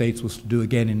United States was to do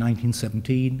again in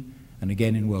 1917 and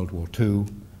again in World War II.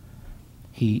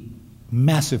 He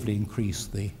massively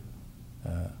increased the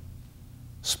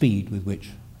speed with which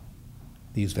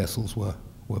these vessels were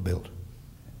built,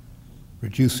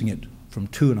 reducing it from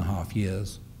 2.5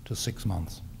 years to 6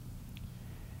 months.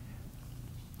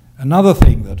 Another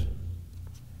thing that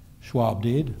Schwab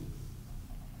did,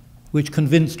 which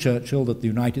convinced Churchill that the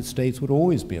United States would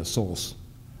always be a source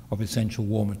of essential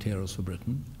war materials for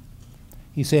Britain,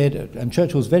 he said, and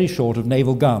Churchill was very short of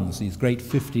naval guns, these great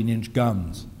 15-inch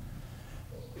guns,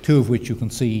 two of which you can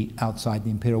see outside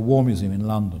the Imperial War Museum in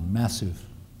London, massive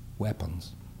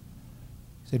weapons.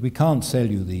 He said, we can't sell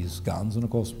you these guns, and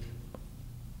of course,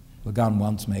 the gun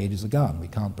once made is a gun. We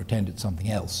can't pretend it's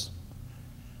something else.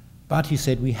 But he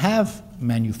said, we have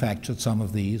manufactured some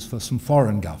of these for some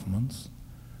foreign governments,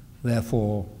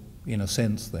 therefore, in a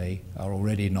sense, they are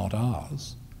already not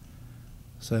ours.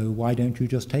 So why don't you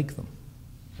just take them?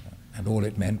 And all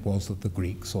it meant was that the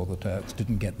Greeks or the Turks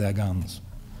didn't get their guns.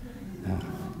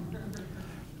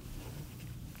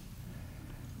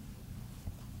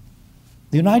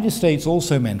 The United States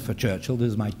also meant for Churchill, this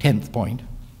is my 10th point,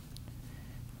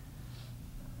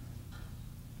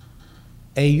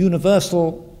 a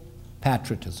universal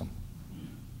patriotism.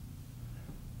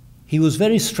 He was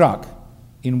very struck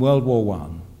in World War I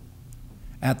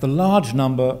at the large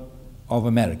number of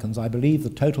Americans, I believe the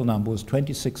total number was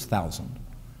 26,000,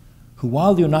 who,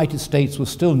 while the United States was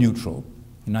still neutral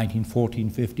in 1914,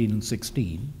 15, and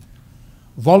 16,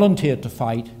 volunteered to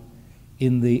fight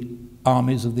in the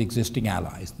armies of the existing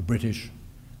allies, the British,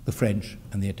 the French,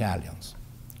 and the Italians.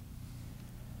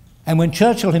 And when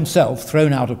Churchill himself,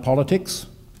 thrown out of politics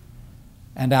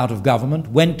and out of government,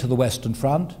 went to the Western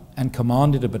Front and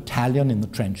commanded a battalion in the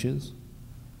trenches,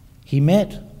 he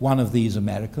met one of these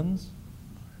Americans,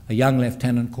 a young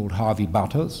lieutenant called Harvey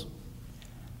Butters,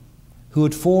 who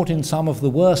had fought in some of the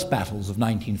worst battles of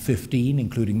 1915,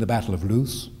 including the Battle of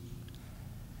Loos.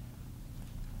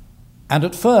 And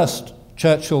at first,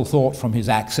 Churchill thought from his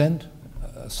accent,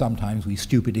 sometimes we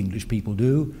stupid English people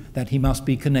do, that he must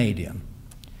be Canadian.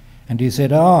 And he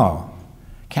said,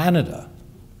 Canada,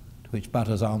 to which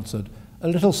Butters answered, a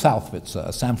little south of it,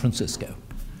 sir, San Francisco.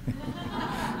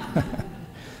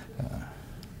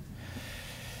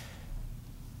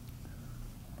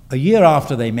 A year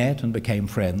after they met and became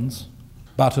friends,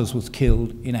 Butters was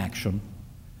killed in action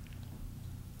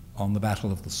on the Battle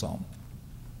of the Somme.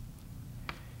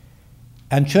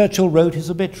 And Churchill wrote his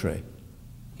obituary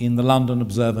in the London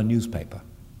Observer newspaper.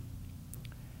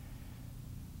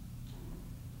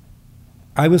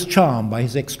 I was charmed by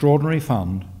his extraordinary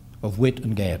fund of wit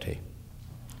and gaiety.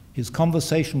 His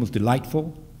conversation was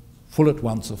delightful, full at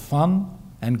once of fun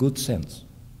and good sense.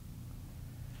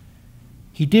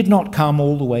 He did not come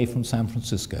all the way from San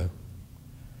Francisco,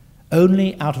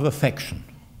 only out of affection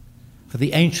for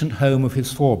the ancient home of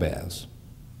his forebears,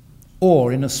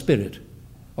 or in a spirit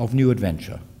of new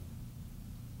adventure.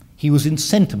 He was in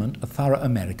sentiment a thorough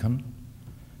American,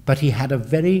 but he had a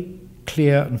very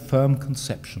clear and firm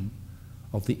conception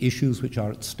of the issues which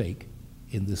are at stake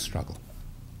in this struggle.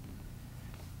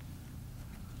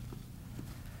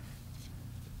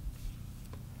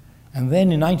 And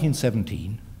then in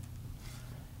 1917,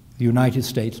 the United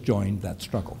States joined that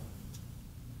struggle.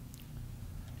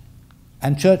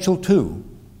 And Churchill, too,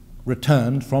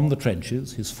 returned from the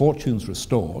trenches, his fortunes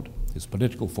restored, his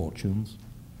political fortunes,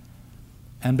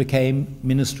 and became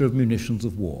Minister of Munitions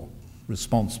of War,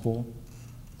 responsible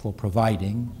for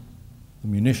providing the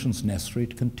munitions necessary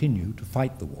to continue to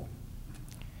fight the war.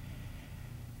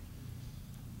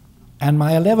 And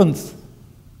my 11th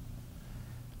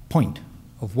point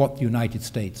of what the United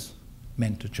States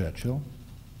meant to Churchill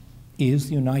is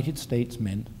the United States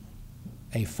meant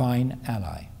a fine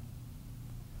ally,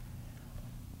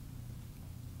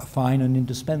 a fine and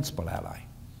indispensable ally.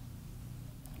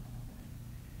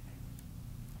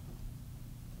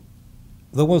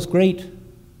 There was great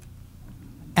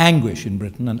anguish in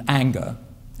Britain and anger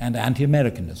and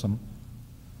anti-Americanism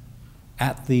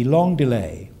at the long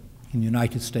delay in the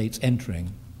United States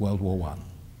entering World War I.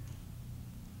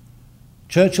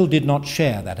 Churchill did not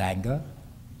share that anger,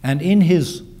 and in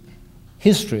his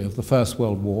history of the First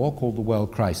World War, called the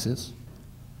World Crisis,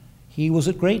 he was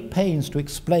at great pains to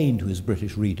explain to his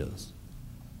British readers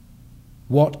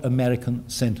what American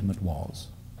sentiment was,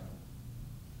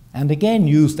 and again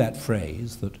used that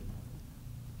phrase that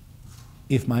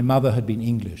if my mother had been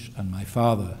English and my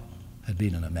father had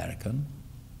been an American,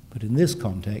 but in this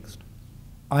context,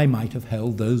 I might have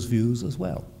held those views as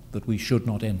well, that we should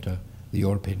not enter the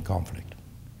European conflict.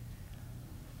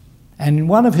 And in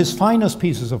one of his finest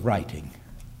pieces of writing,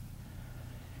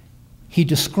 he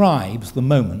describes the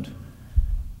moment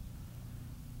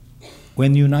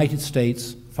when the United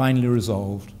States finally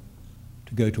resolved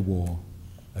to go to war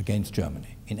against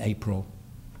Germany in April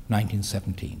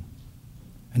 1917.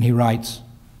 And he writes,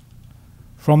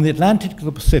 "From the Atlantic to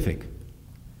the Pacific,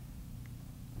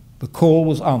 the call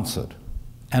was answered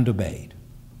and obeyed.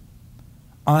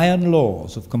 iron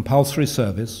laws of compulsory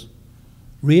service,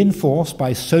 reinforced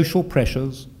by social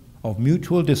pressures of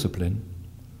mutual discipline,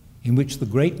 in which the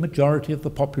great majority of the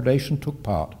population took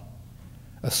part,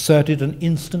 asserted an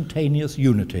instantaneous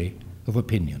unity of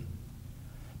opinion.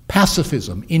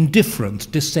 Pacifism, indifference,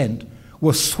 dissent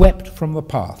were swept from the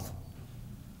path,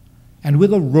 and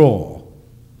with a roar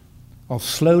of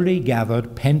slowly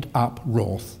gathered pent-up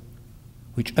wrath,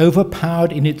 which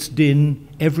overpowered in its din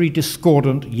every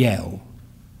discordant yell,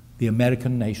 the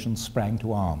American nation sprang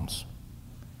to arms.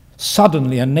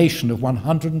 Suddenly, a nation of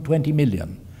 120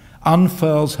 million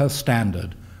unfurls her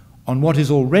standard on what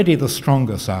is already the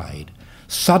stronger side.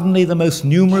 Suddenly, the most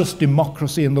numerous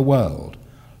democracy in the world,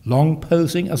 long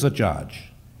posing as a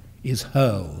judge, is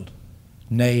hurled,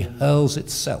 nay, hurls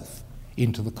itself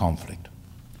into the conflict.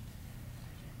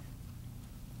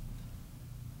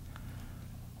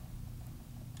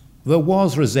 There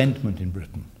was resentment in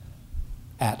Britain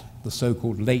at the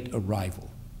so-called late arrival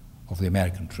of the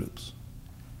American troops,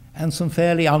 and some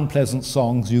fairly unpleasant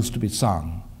songs used to be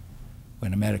sung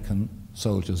when American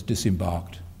soldiers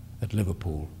disembarked at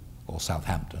Liverpool or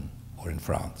Southampton or in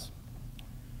France.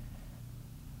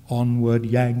 Onward,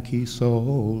 Yankee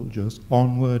soldiers,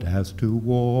 onward as to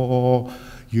war.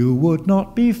 You would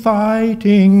not be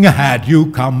fighting had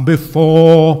you come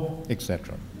before,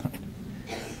 etc.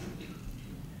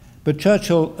 But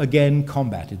Churchill again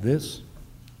combated this,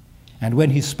 and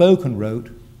when he spoke and wrote,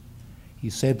 he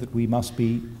said that we must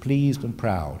be pleased and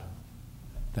proud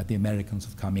that the Americans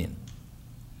have come in.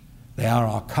 They are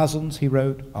our cousins, he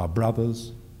wrote, our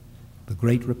brothers, the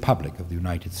great republic of the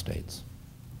United States.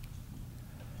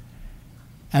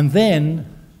 And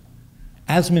then,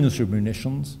 as Minister of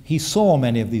Munitions, he saw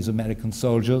many of these American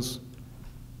soldiers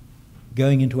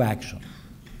going into action.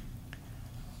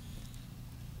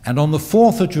 And on the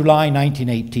 4th of July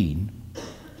 1918,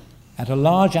 at a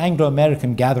large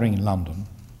Anglo-American gathering in London,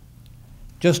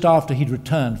 just after he'd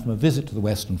returned from a visit to the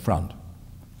Western Front,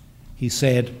 he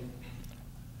said,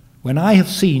 "When I have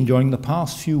seen during the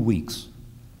past few weeks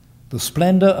the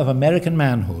splendor of American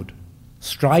manhood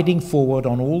striding forward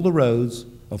on all the roads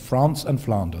of France and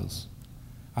Flanders,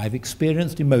 I have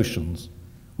experienced emotions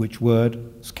which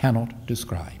words cannot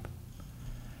describe.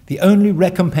 The only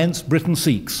recompense Britain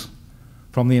seeks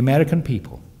from the American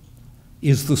people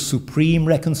is the supreme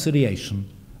reconciliation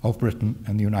of Britain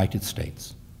and the United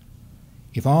States.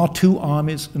 If our two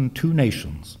armies and two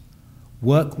nations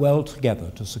work well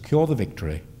together to secure the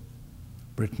victory,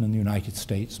 Britain and the United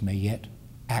States may yet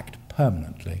act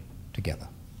permanently together."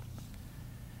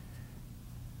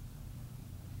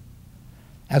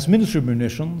 As Minister of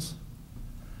Munitions,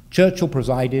 Churchill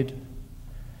presided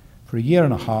for a year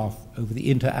and a half over the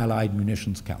Inter-Allied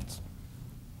Munitions Council,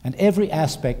 and every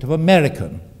aspect of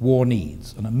American war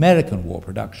needs and American war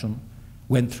production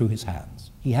went through his hands.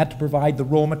 He had to provide the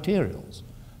raw materials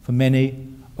for many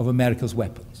of America's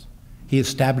weapons. He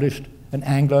established an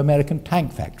Anglo-American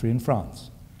tank factory in France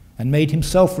and made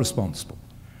himself responsible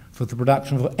for the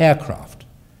production of aircraft,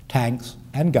 tanks,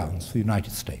 and guns for the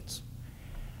United States.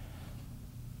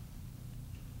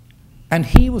 And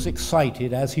he was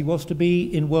excited, as he was to be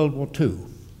in World War II,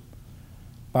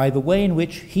 by the way in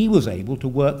which he was able to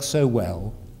work so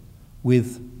well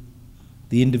with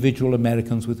the individual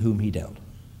Americans with whom he dealt.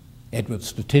 Edward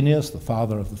Stettinius, the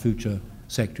father of the future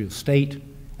Secretary of State,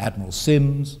 Admiral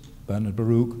Sims, Bernard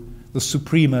Baruch, the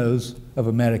supremos of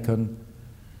American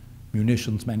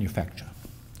munitions manufacture.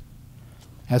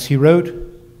 As he wrote,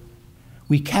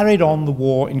 "We carried on the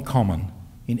war in common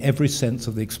in every sense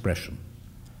of the expression.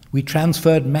 We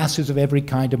transferred masses of every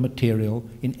kind of material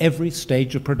in every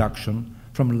stage of production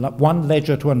from one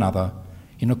ledger to another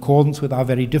in accordance with our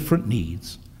very different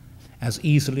needs, as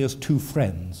easily as two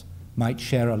friends might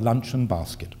share a luncheon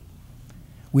basket.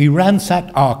 We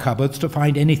ransacked our cupboards to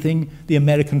find anything the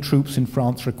American troops in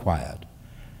France required.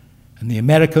 And the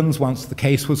Americans, once the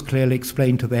case was clearly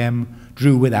explained to them,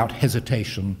 drew without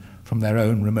hesitation from their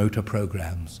own remoter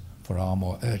programs for our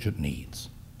more urgent needs."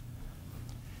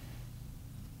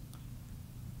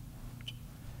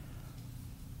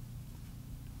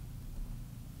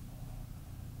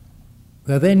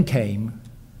 There then came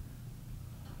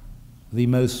the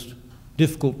most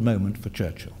difficult moment for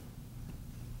Churchill,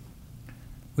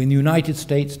 when the United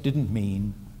States didn't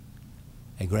mean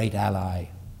a great ally,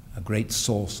 a great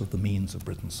source of the means of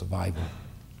Britain's survival,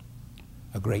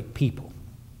 a great people,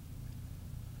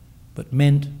 but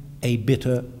meant a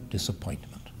bitter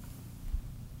disappointment.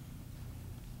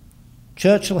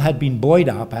 Churchill had been buoyed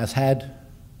up, as had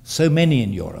so many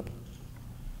in Europe,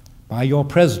 by your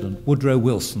President Woodrow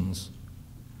Wilson's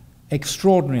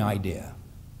extraordinary idea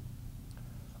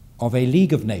of a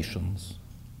League of Nations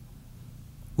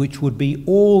which would be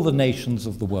all the nations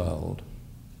of the world,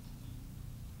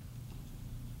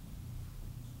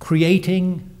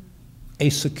 creating a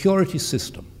security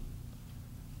system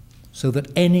so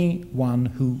that anyone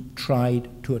who tried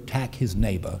to attack his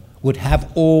neighbor would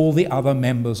have all the other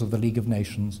members of the League of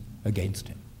Nations against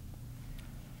him.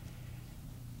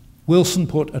 Wilson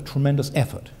put a tremendous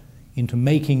effort into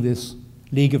making this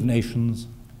League of Nations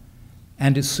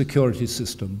and its security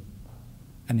system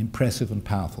an impressive and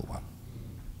powerful one.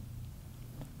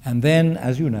 And then,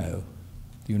 as you know,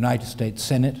 the United States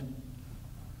Senate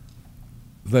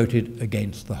voted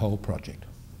against the whole project.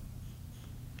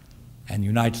 And the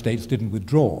United States didn't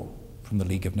withdraw from the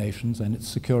League of Nations and its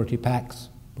security pacts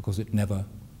because it never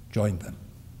joined them.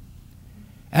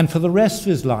 And for the rest of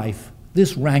his life,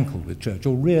 this rankled with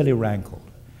Churchill, really rankled.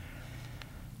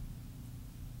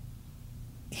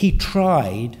 He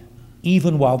tried,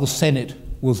 even while the Senate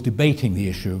was debating the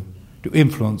issue, to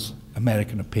influence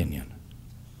American opinion.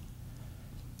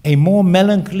 A more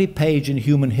melancholy page in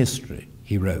human history,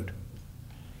 he wrote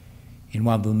in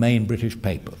one of the main British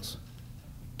papers,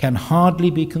 can hardly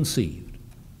be conceived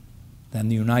than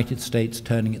the United States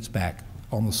turning its back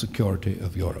on the security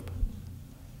of Europe.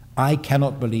 I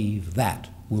cannot believe that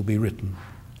will be written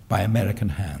by American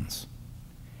hands.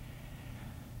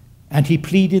 And he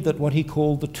pleaded that what he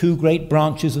called the two great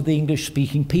branches of the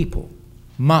English-speaking people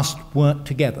must work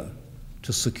together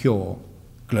to secure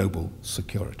global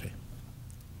security.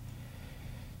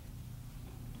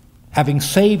 Having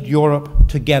saved Europe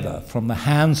together from the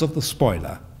hands of the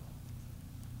spoiler,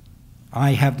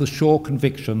 I have the sure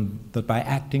conviction that by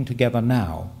acting together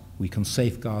now, we can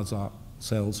safeguard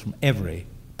ourselves from every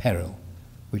peril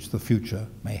which the future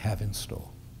may have in store.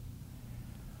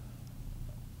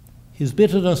 His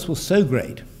bitterness was so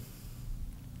great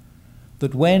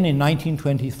that when in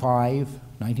 1925,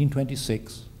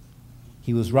 1926,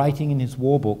 he was writing in his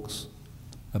war books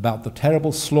about the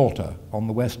terrible slaughter on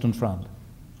the Western Front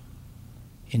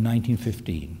in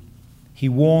 1915, he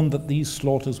warned that these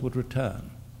slaughters would return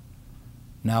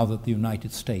now that the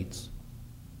United States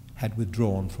had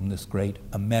withdrawn from this great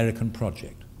American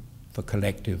project for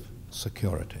collective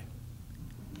security.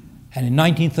 And in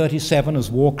 1937,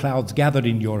 as war clouds gathered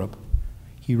in Europe,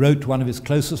 he wrote to one of his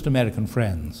closest American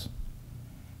friends,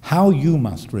 "How you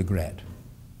must regret,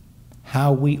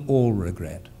 how we all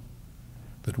regret,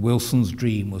 that Wilson's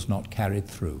dream was not carried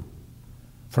through.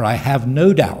 For I have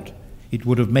no doubt it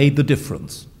would have made the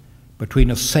difference between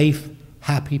a safe,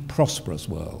 happy, prosperous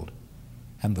world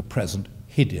and the present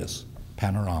hideous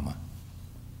panorama."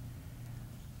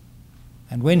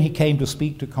 And when he came to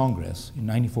speak to Congress in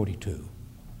 1942,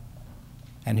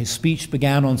 and his speech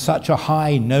began on such a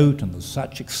high note and there's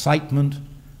such excitement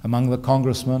among the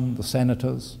congressmen, the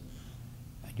senators,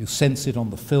 and you sense it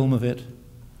on the film of it,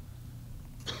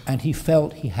 and he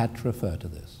felt he had to refer to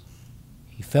this.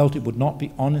 He felt it would not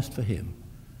be honest for him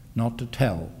not to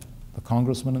tell the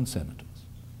congressmen and senators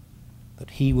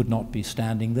that he would not be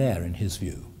standing there, in his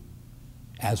view,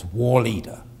 as war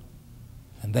leader,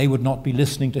 and they would not be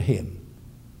listening to him,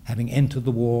 having entered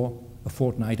the war a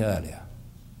fortnight earlier,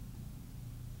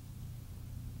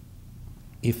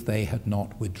 if they had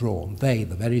not withdrawn. They,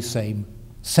 the very same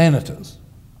senators,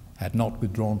 had not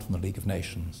withdrawn from the League of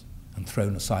Nations and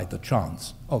thrown aside the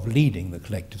chance of leading the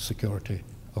collective security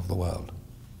of the world.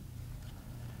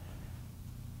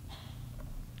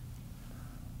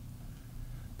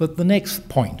 But the next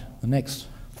point, the next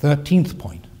 13th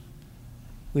point,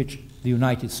 which the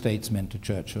United States meant to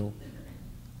Churchill,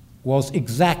 was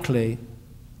exactly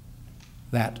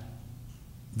that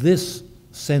this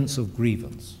sense of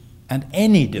grievance and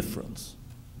any difference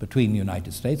between the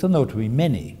United States, and there were to be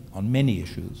many on many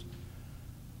issues,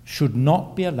 should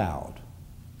not be allowed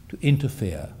to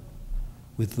interfere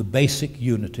with the basic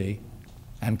unity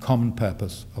and common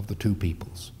purpose of the two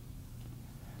peoples.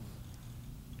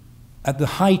 At the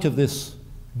height of this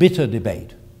bitter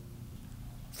debate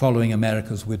following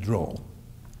America's withdrawal,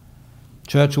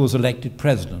 Churchill was elected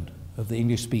president of the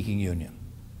English-speaking Union,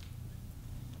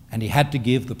 and he had to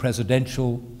give the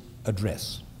presidential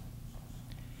address.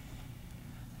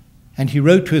 And he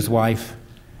wrote to his wife,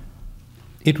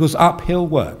 "It was uphill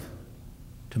work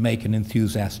to make an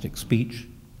enthusiastic speech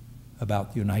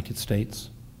about the United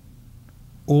States.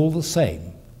 All the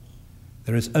same,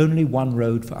 there is only one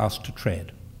road for us to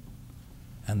tread,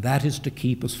 and that is to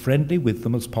keep as friendly with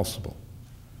them as possible,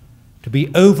 to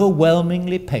be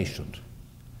overwhelmingly patient,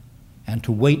 and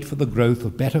to wait for the growth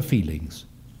of better feelings,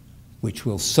 which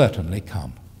will certainly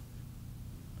come."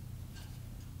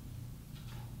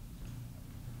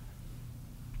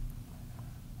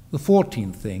 The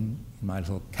 14th thing in my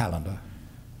little calendar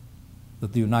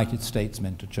that the United States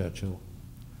meant to Churchill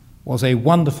was a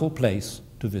wonderful place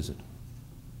to visit.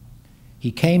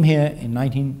 He came here in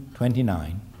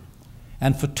 1929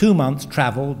 and for 2 months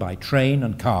traveled by train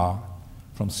and car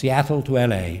from Seattle to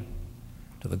LA,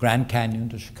 to the Grand Canyon,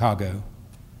 to Chicago,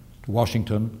 to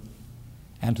Washington,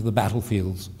 and to the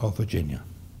battlefields of Virginia.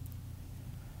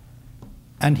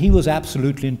 And he was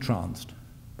absolutely entranced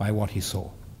by what he saw.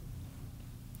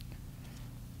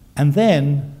 And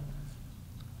then,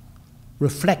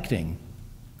 reflecting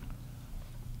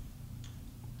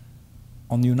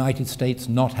on the United States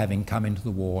not having come into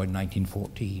the war in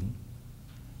 1914,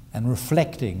 and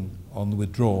reflecting on the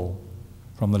withdrawal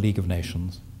from the League of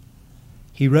Nations,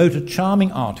 he wrote a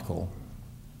charming article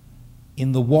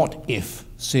in the What If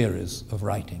series of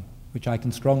writing, which I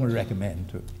can strongly recommend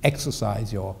to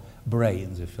exercise your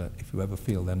brains if you ever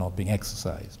feel they're not being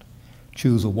exercised.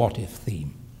 Choose a what if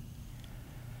theme.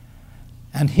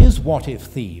 And his what if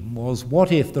theme was,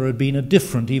 what if there had been a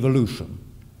different evolution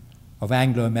of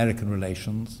Anglo-American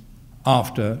relations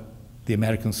after the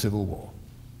American Civil War,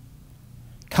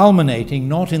 culminating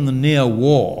not in the near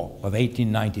war of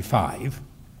 1895,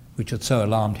 which had so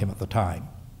alarmed him at the time,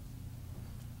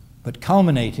 but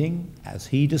culminating, as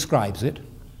he describes it,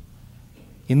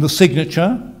 in the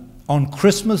signature on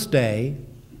Christmas Day,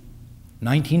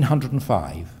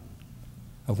 1905,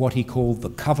 of what he called the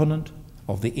Covenant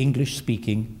of the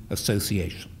English-Speaking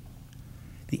Association.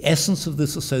 The essence of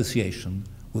this association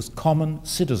was common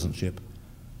citizenship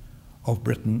of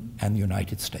Britain and the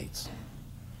United States.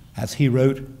 As he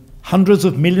wrote, hundreds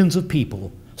of millions of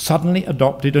people suddenly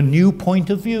adopted a new point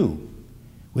of view.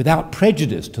 Without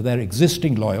prejudice to their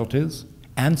existing loyalties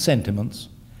and sentiments,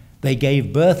 they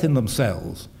gave birth in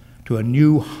themselves to a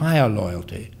new higher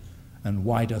loyalty and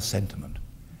wider sentiment.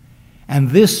 And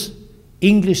this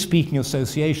English-speaking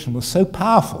association was so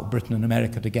powerful, Britain and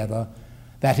America together,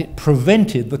 that it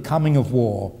prevented the coming of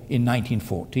war in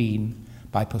 1914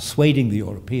 by persuading the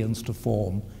Europeans to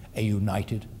form a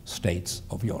United States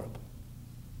of Europe.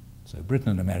 So Britain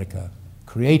and America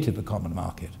created the common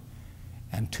market,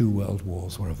 and 2 world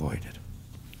wars were avoided.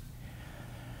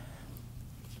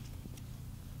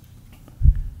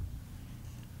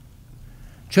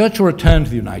 Churchill returned to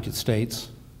the United States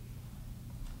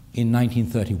in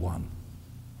 1931,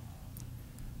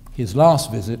 his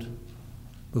last visit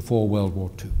before World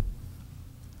War II.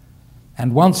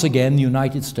 And once again, the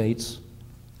United States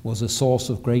was a source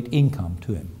of great income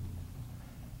to him,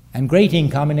 and great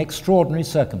income in extraordinary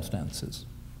circumstances.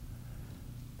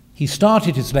 He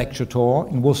started his lecture tour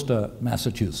in Worcester,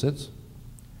 Massachusetts.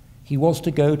 He was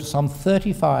to go to some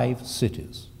 35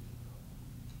 cities,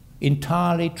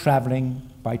 entirely traveling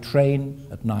by train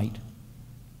at night,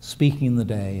 speaking in the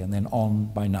day, and then on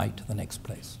by night to the next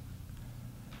place.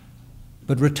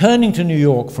 But returning to New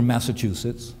York from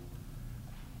Massachusetts,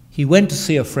 he went to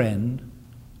see a friend,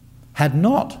 had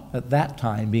not, at that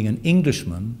time, being an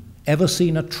Englishman, ever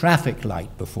seen a traffic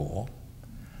light before,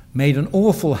 made an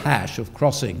awful hash of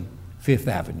crossing Fifth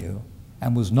Avenue,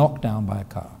 and was knocked down by a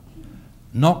car.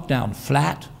 Knocked down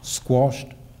flat, squashed,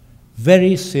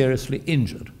 very seriously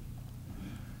injured.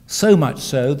 So much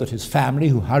so that his family,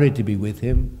 who hurried to be with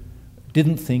him,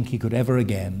 didn't think he could ever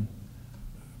again,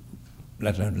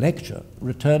 let alone lecture,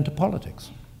 return to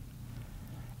politics.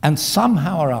 And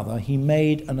somehow or other, he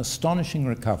made an astonishing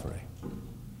recovery.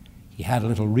 He had a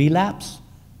little relapse,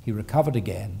 he recovered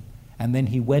again, and then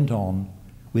he went on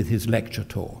with his lecture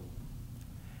tour.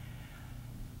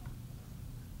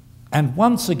 And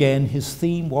once again, his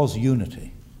theme was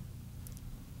unity.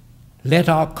 Let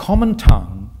our common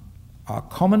tongue, our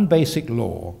common basic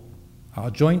law,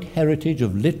 our joint heritage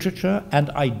of literature and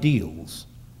ideals,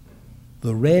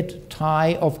 the red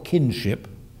tie of kinship,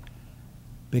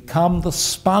 become the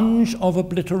sponge of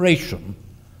obliteration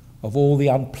of all the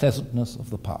unpleasantness of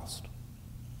the past.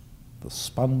 The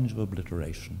sponge of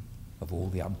obliteration of all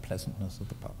the unpleasantness of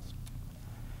the past.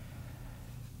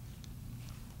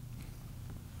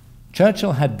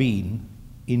 Churchill had been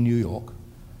in New York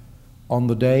on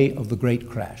the day of the great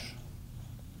crash.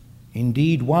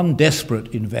 Indeed, one desperate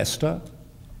investor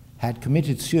had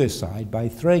committed suicide by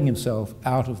throwing himself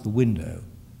out of the window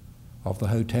of the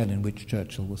hotel in which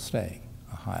Churchill was staying,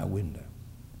 a higher window.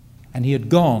 And he had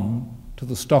gone to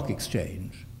the stock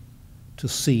exchange to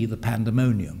see the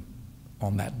pandemonium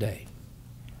on that day.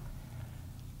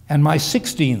 And my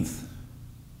 16th,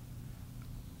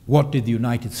 what did the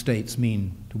United States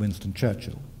mean to Winston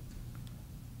Churchill,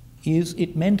 is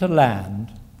it meant a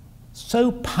land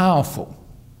so powerful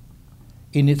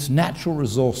in its natural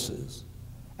resources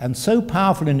and so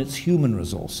powerful in its human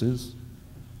resources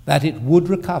that it would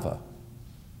recover.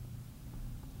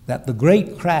 That the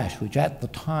great crash, which at the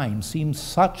time seemed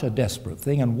such a desperate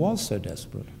thing and was so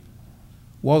desperate,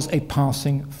 was a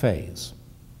passing phase.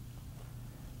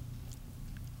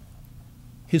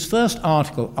 His first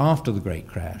article after the Great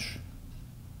Crash,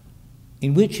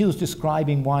 in which he was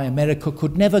describing why America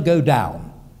could never go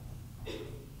down,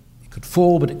 it could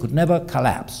fall but it could never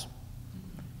collapse,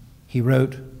 he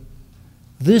wrote,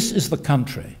 "This is the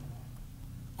country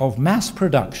of mass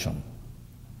production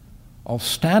of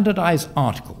standardized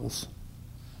articles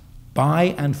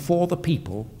by and for the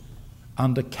people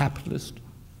under capitalist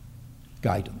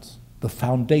guidance, the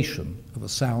foundation of a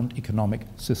sound economic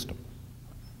system."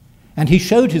 And he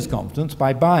showed his confidence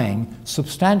by buying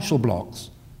substantial blocks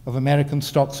of American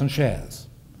stocks and shares.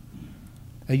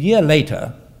 A year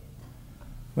later,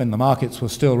 when the markets were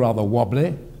still rather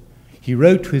wobbly, he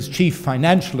wrote to his chief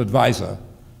financial advisor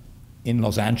in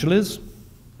Los Angeles,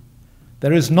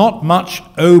 "There is not much,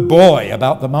 oh boy,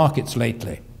 about the markets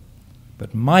lately,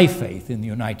 but my faith in the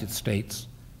United States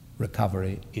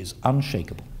recovery is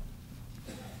unshakable."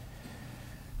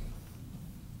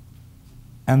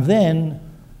 And then,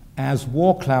 as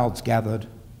war clouds gathered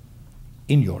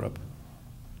in Europe,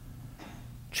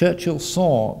 Churchill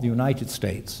saw the United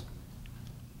States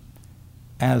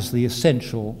as the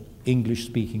essential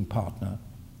English-speaking partner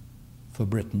for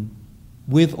Britain,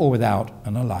 with or without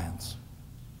an alliance.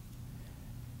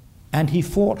 And he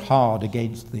fought hard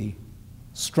against the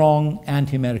strong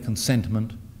anti-American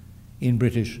sentiment in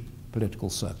British political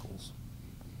circles.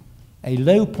 A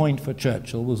low point for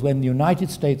Churchill was when the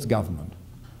United States government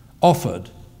offered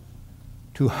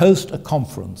to host a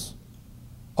conference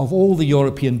of all the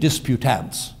European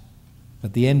disputants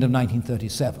at the end of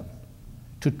 1937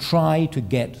 to try to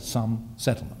get some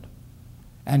settlement.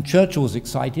 And Churchill was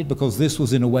excited because this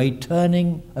was in a way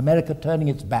America turning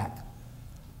its back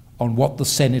on what the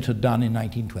Senate had done in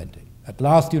 1920. At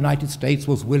last the United States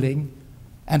was willing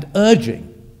and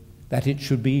urging that it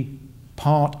should be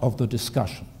part of the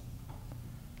discussion.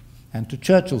 And to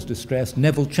Churchill's distress,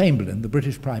 Neville Chamberlain, the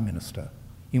British Prime Minister,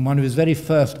 in one of his very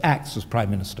first acts as Prime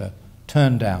Minister,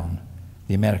 turned down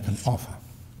the American offer.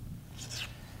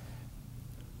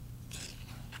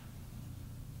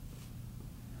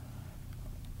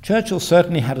 Churchill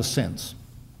certainly had a sense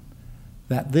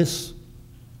that this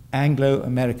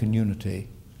Anglo-American unity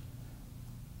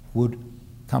would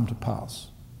come to pass.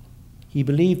 He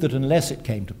believed that unless it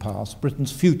came to pass,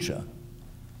 Britain's future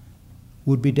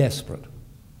would be desperate.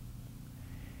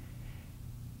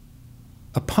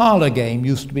 A parlour game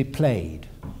used to be played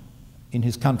in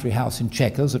his country house in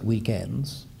Chequers at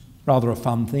weekends. Rather a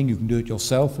fun thing, you can do it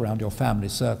yourself around your family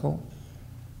circle.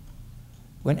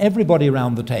 When everybody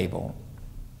around the table,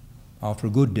 after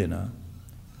a good dinner,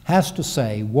 has to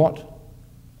say what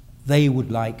they would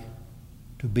like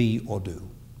to be or do.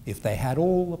 If they had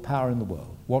all the power in the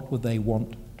world, what would they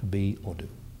want to be or do?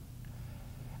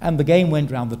 And the game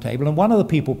went round the table, and one of the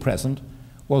people present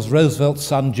was Roosevelt's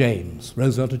son James.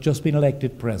 Roosevelt had just been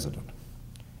elected president.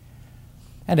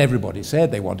 And everybody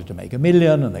said they wanted to make $1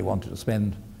 million and they wanted to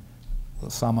spend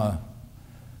the summer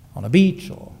on a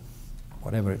beach or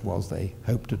whatever it was they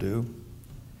hoped to do.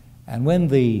 And when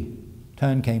the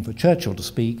turn came for Churchill to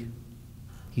speak,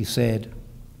 he said,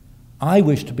 "I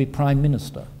wish to be Prime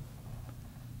Minister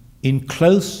in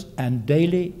close and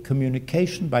daily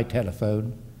communication by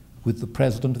telephone with the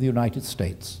President of the United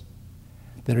States.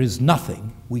 There is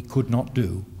nothing we could not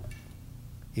do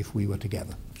if we were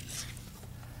together."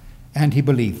 And he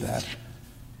believed that.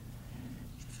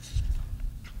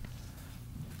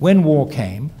 When war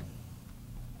came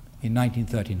in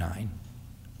 1939,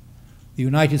 the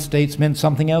United States meant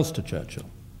something else to Churchill.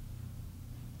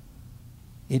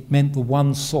 It meant the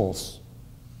one source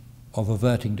of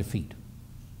averting defeat.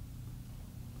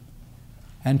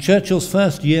 And Churchill's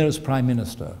first year as Prime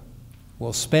Minister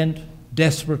was spent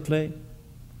desperately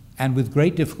and with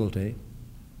great difficulty,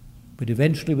 but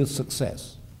eventually with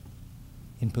success,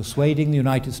 in persuading the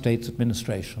United States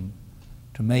administration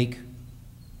to make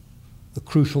the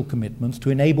crucial commitments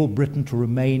to enable Britain to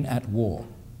remain at war.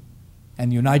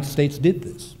 And the United States did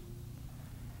this.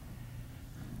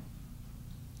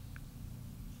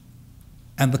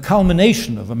 And the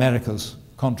culmination of America's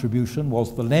contribution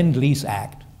was the Lend-Lease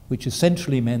Act, which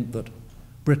essentially meant that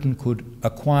Britain could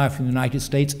acquire from the United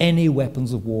States any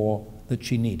weapons of war that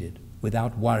she needed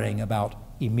without worrying about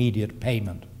immediate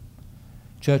payment.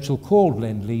 Churchill called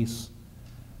Lend-Lease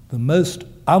the most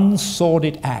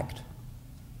unsordid act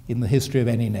in the history of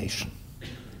any nation.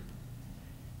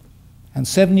 And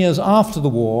 7 years after the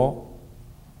war,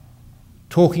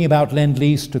 talking about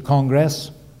Lend-Lease to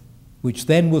Congress, which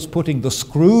then was putting the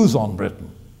screws on Britain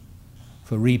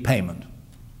for repayment.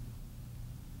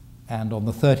 And on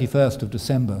the 31st of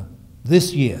December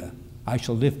this year, I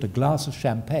shall lift a glass of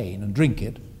champagne and drink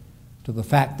it to the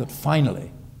fact that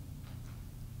finally,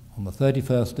 on the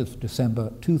 31st of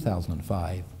December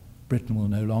 2005, Britain will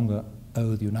no longer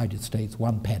owe the United States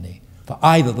 1 penny for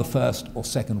either the First or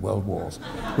Second World Wars.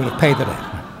 We'll have paid the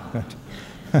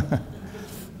debt.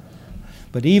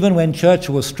 But even when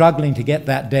Churchill was struggling to get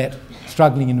that debt,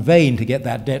 struggling in vain to get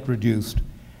that debt reduced,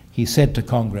 he said to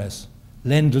Congress,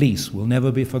 "Lend-Lease will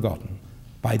never be forgotten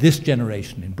by this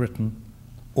generation in Britain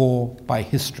or by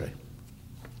history."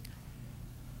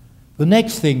 The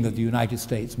next thing that the United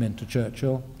States meant to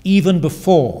Churchill, even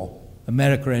before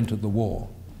America entered the war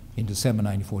in December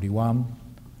 1941,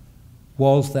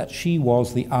 was that she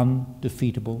was the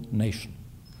undefeatable nation.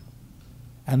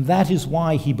 And that is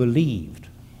why he believed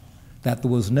that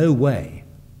there was no way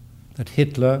that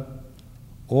Hitler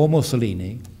or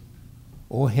Mussolini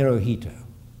or Hirohito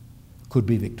could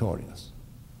be victorious.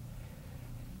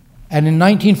 And in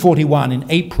 1941, in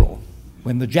April,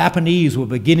 when the Japanese were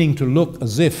beginning to look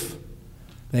as if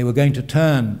they were going to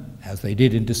turn, as they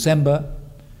did in December,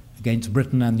 against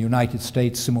Britain and the United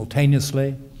States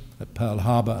simultaneously at Pearl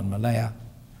Harbor and Malaya,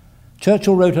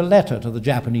 Churchill wrote a letter to the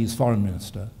Japanese foreign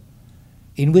minister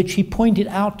in which he pointed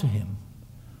out to him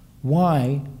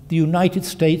why the United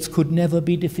States could never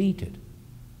be defeated.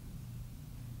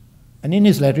 And in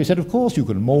his letter he said, of course you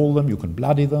can maul them, you can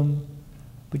bloody them,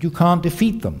 but you can't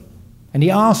defeat them. And he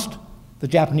asked the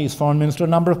Japanese foreign minister a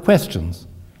number of questions.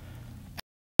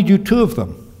 And he did 2 of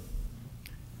them.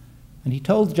 And he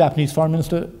told the Japanese foreign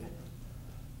minister,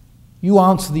 you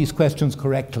answer these questions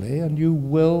correctly and you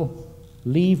will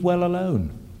leave well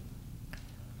alone.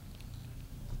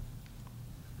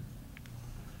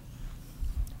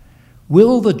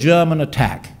 Will the German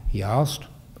attack, he asked,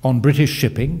 on British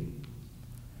shipping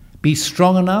be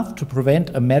strong enough to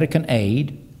prevent American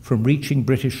aid from reaching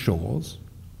British shores,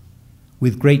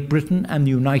 with Great Britain and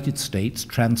the United States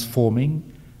transforming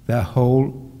their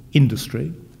whole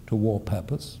industry to war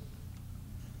purpose?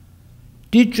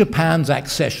 Did Japan's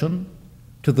accession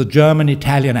to the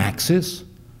German-Italian axis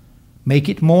make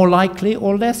it more likely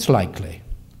or less likely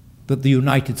that the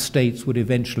United States would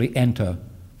eventually enter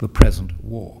the present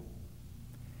war?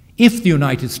 If the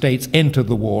United States entered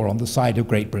the war on the side of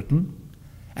Great Britain,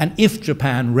 and if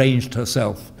Japan ranged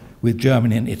herself with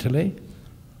Germany and Italy,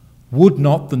 would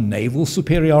not the naval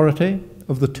superiority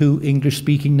of the 2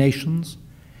 English-speaking nations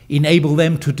enable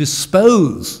them to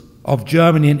dispose of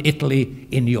Germany and Italy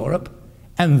in Europe,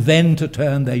 and then to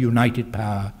turn their united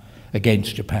power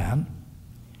against Japan?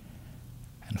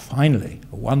 And finally,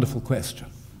 a wonderful question.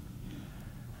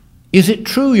 Is it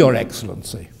true, Your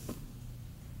Excellency,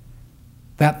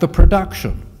 that the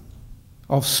production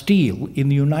of steel in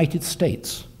the United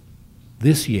States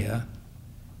this year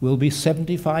will be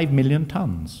 75 million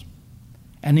tons,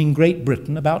 and in Great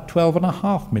Britain about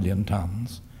 12.5 million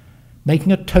tons,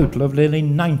 making a total of nearly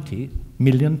 90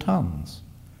 million tons?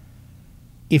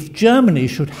 If Germany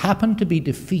should happen to be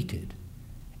defeated,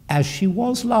 as she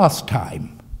was last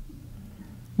time,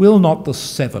 will not the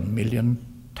 7 million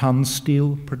ton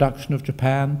steel production of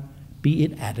Japan be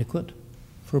inadequate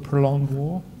for a prolonged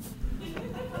war?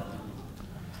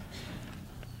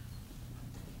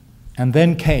 And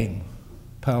then came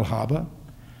Pearl Harbor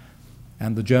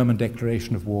and the German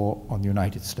declaration of war on the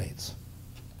United States.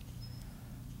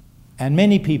 And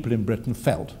many people in Britain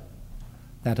felt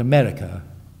that America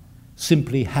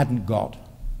simply hadn't got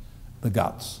the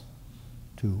guts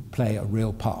to play a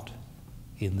real part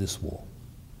in this war.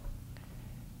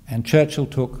 And Churchill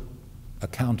took a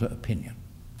counter-opinion.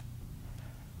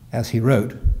 As he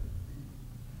wrote,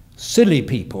 silly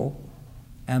people,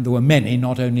 and there were many,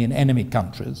 not only in enemy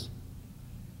countries,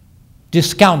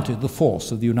 discounted the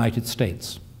force of the United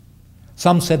States.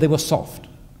 Some said they were soft,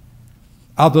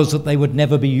 others that they would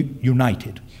never be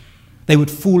united. They would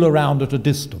fool around at a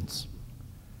distance.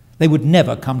 They would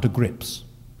never come to grips.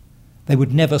 They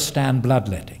would never stand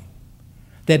bloodletting.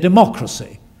 Their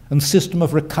democracy and system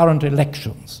of recurrent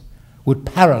elections would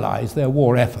paralyze their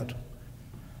war effort.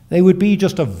 They would be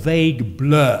just a vague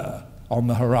blur on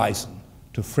the horizon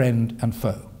to friend and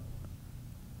foe.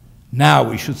 Now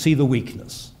we should see the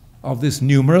weakness of this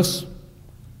numerous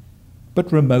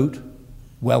but remote,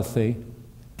 wealthy,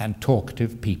 and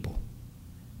talkative people.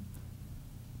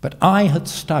 But I had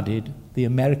studied the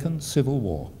American Civil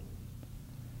War,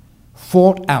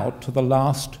 fought out to the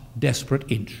last desperate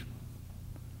inch.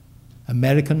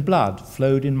 American blood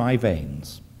flowed in my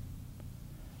veins.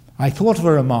 I thought of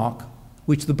a remark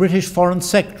which the British Foreign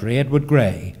Secretary, Edward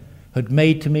Grey, had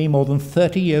made to me more than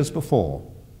 30 years before,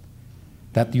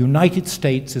 that the United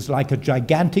States is like a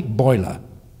gigantic boiler.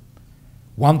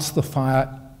 Once the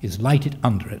fire is lighted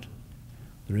under it,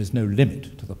 there is no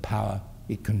limit to the power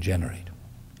it can generate.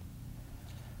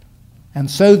 And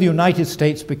so the United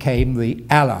States became the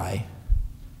ally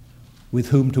with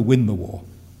whom to win the war.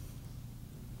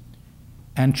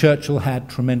 And Churchill had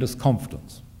tremendous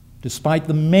confidence, despite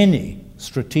the many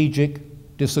strategic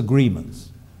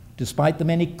disagreements, despite the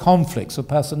many conflicts of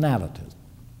personalities.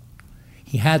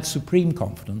 He had supreme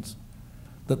confidence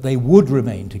that they would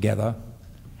remain together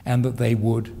and that they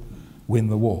would win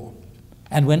the war.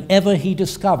 And whenever he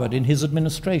discovered in his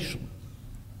administration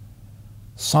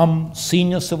some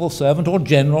senior civil servant or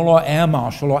general or air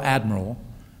marshal or admiral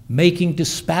making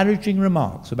disparaging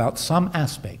remarks about some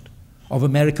aspect of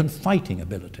American fighting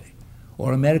ability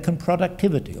or American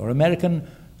productivity or American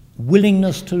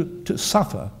willingness to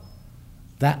suffer,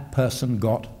 that person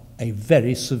got a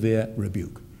very severe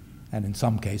rebuke and in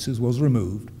some cases was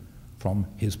removed from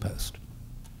his post.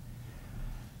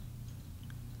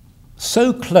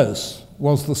 So close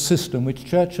was the system which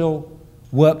Churchill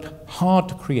worked hard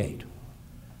to create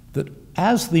that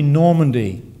as the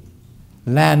Normandy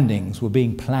landings were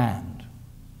being planned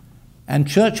and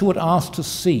Churchill would ask to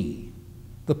see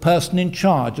the person in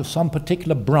charge of some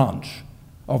particular branch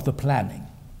of the planning,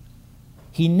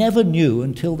 he never knew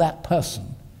until that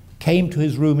person came to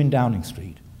his room in Downing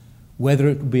Street whether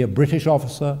it would be a British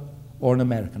officer or an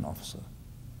American officer.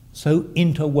 So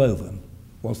interwoven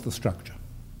was the structure.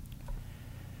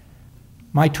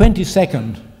 My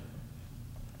 22nd,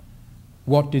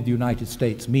 what did the United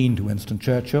States mean to Winston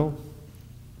Churchill,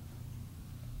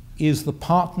 is the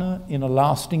partner in a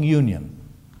lasting union.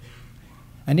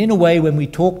 And in a way, when we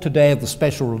talk today of the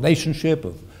special relationship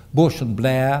of Bush and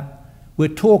Blair, we're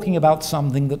talking about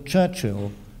something that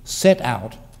Churchill set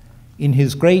out in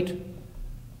his great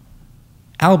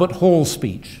Albert Hall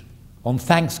speech on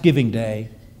Thanksgiving Day,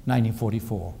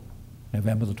 1944,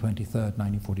 November the 23rd,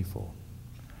 1944.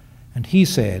 And he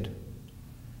said,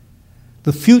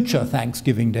 "The future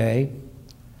Thanksgiving Day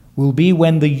will be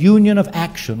when the union of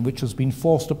action which has been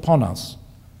forced upon us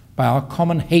by our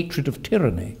common hatred of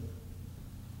tyranny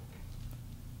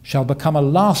shall become a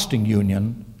lasting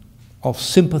union of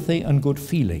sympathy and good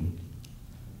feeling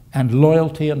and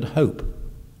loyalty and hope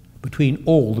between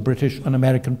all the British and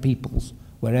American peoples,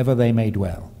 wherever they may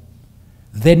dwell.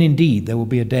 Then indeed there will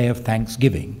be a day of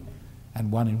thanksgiving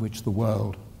and one in which the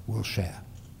world will share."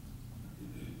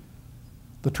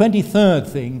 The 23rd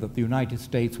thing that the United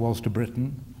States was to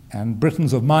Britain, and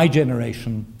Britons of my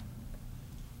generation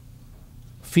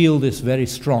feel this very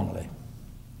strongly.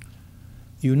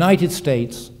 The United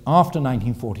States, after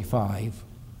 1945,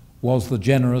 was the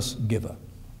generous giver.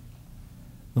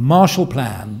 The Marshall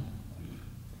Plan,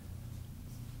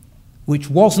 which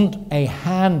wasn't a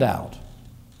handout,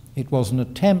 it was an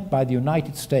attempt by the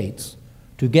United States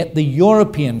to get the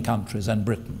European countries and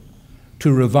Britain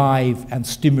to revive and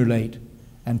stimulate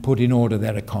and put in order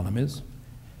their economies.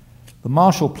 The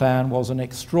Marshall Plan was an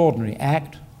extraordinary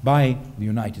act by the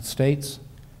United States,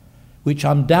 which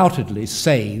undoubtedly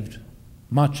saved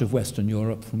much of Western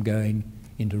Europe from going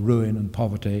into ruin and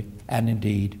poverty, and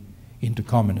indeed into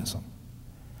communism.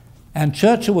 And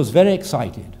Churchill was very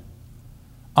excited,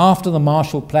 after the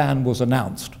Marshall Plan was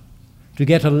announced, to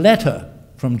get a letter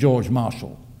from George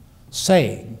Marshall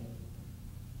saying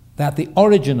that the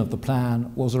origin of the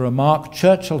plan was a remark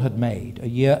Churchill had made a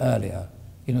year earlier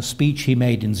in a speech he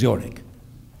made in Zurich,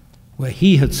 where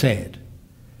he had said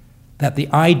that the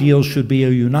ideal should be a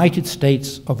United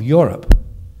States of Europe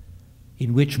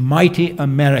in which mighty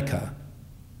America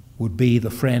would be the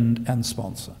friend and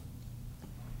sponsor.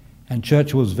 And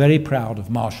Churchill was very proud of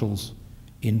Marshall's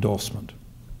endorsement.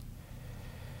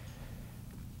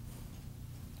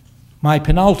 My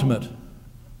penultimate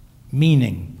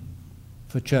meaning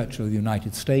for Churchill of the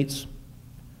United States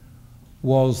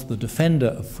was the defender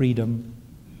of freedom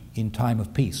in time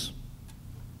of peace.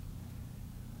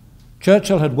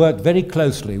 Churchill had worked very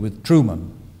closely with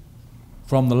Truman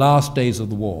from the last days of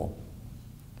the war.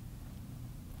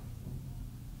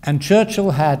 And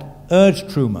Churchill had urged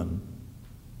Truman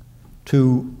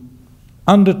to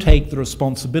undertake the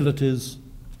responsibilities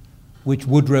which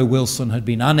Woodrow Wilson had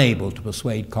been unable to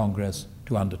persuade Congress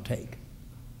to undertake,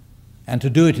 and to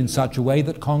do it in such a way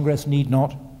that Congress need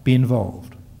not be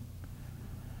involved.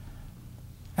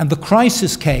 And the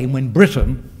crisis came when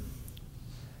Britain,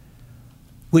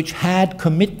 which had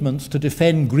commitments to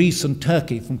defend Greece and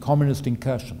Turkey from communist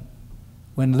incursion,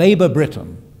 when Labour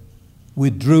Britain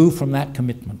withdrew from that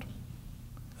commitment.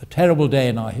 A terrible day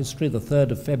in our history, the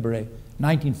 3rd of February,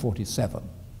 1947,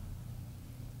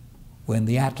 when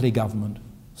the Attlee government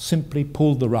simply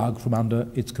pulled the rug from under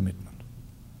its commitment.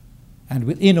 And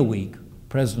within a week,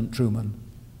 President Truman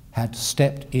had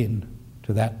stepped in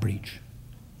to that breach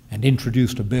and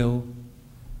introduced a bill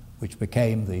which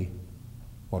became the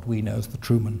what we know as the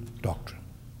Truman Doctrine.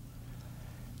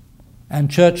 And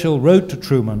Churchill wrote to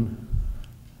Truman,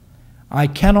 "I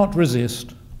cannot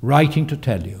resist writing to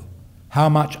tell you how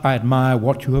much I admire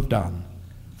what you have done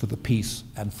for the peace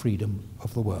and freedom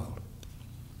of the world."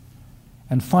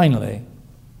 And finally,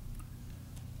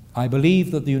 I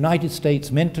believe that the United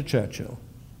States meant to Churchill,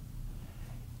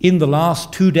 in the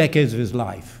last 2 decades of his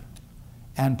life,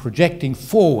 and projecting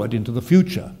forward into the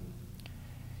future,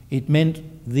 it meant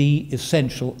the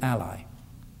essential ally.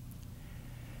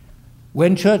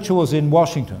 When Churchill was in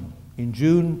Washington in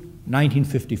June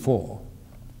 1954,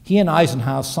 he and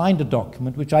Eisenhower signed a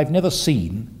document which I've never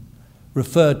seen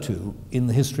referred to in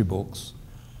the history books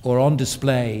or on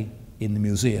display in the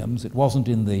museums. It wasn't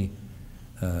in the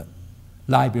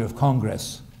Library of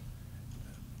Congress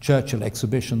Churchill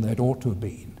exhibition that it ought to have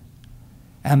been.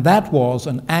 And that was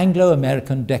an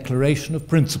Anglo-American Declaration of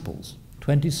Principles,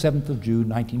 27th of June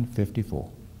 1954,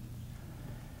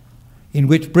 in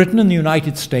which Britain and the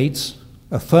United States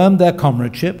affirmed their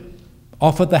comradeship,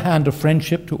 offered the hand of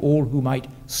friendship to all who might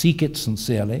seek it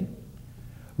sincerely,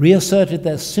 reasserted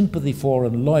their sympathy for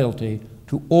and loyalty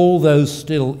to all those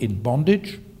still in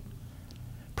bondage,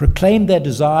 proclaimed their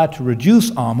desire to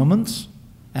reduce armaments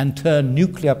and turn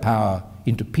nuclear power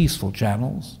into peaceful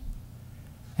channels,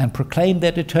 and proclaimed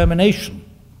their determination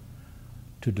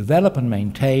to develop and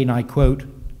maintain, I quote,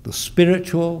 "the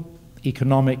spiritual,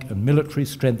 economic, and military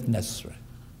strength necessary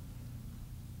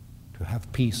to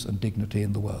have peace and dignity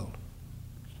in the world."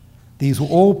 These were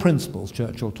all principles,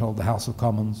 Churchill told the House of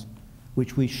Commons,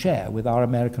 which we share with our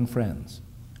American friends.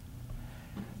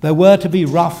 There were to be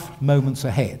rough moments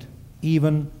ahead,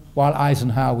 even while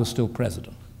Eisenhower was still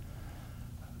president.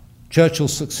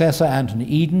 Churchill's successor, Anthony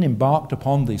Eden, embarked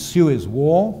upon the Suez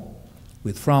War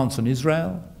with France and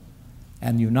Israel,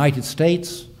 and the United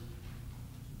States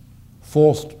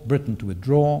forced Britain to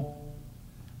withdraw,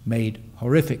 made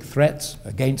horrific threats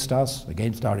against us,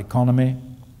 against our economy.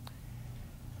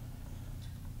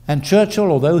 And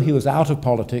Churchill, although he was out of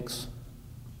politics,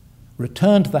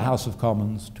 returned to the House of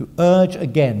Commons to urge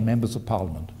again members of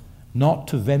Parliament not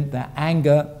to vent their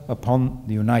anger upon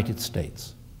the United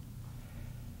States.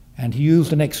 And he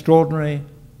used an extraordinary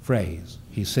phrase.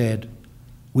 He said,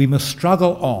 "We must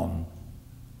struggle on,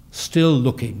 still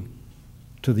looking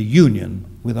to the union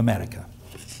with America."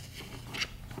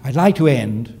 I'd like to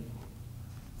end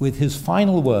with his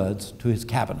final words to his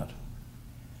cabinet,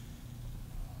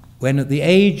 when at the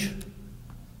age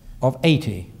of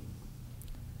 80,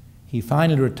 he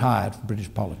finally retired from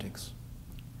British politics.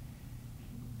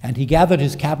 And he gathered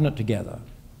his cabinet together,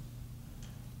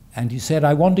 and he said,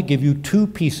 "I want to give you 2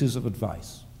 pieces of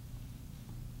advice.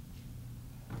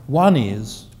 One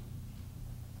is,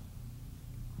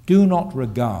 do not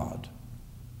regard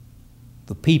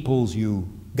the peoples you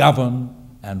govern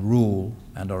and rule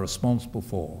and are responsible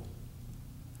for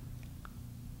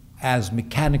as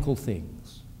mechanical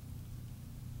things.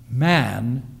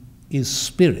 Man is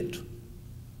spirit."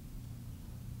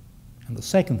 And the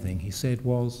second thing he said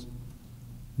was,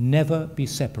 never be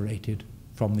separated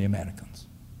from the Americans.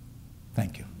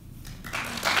 Thank you.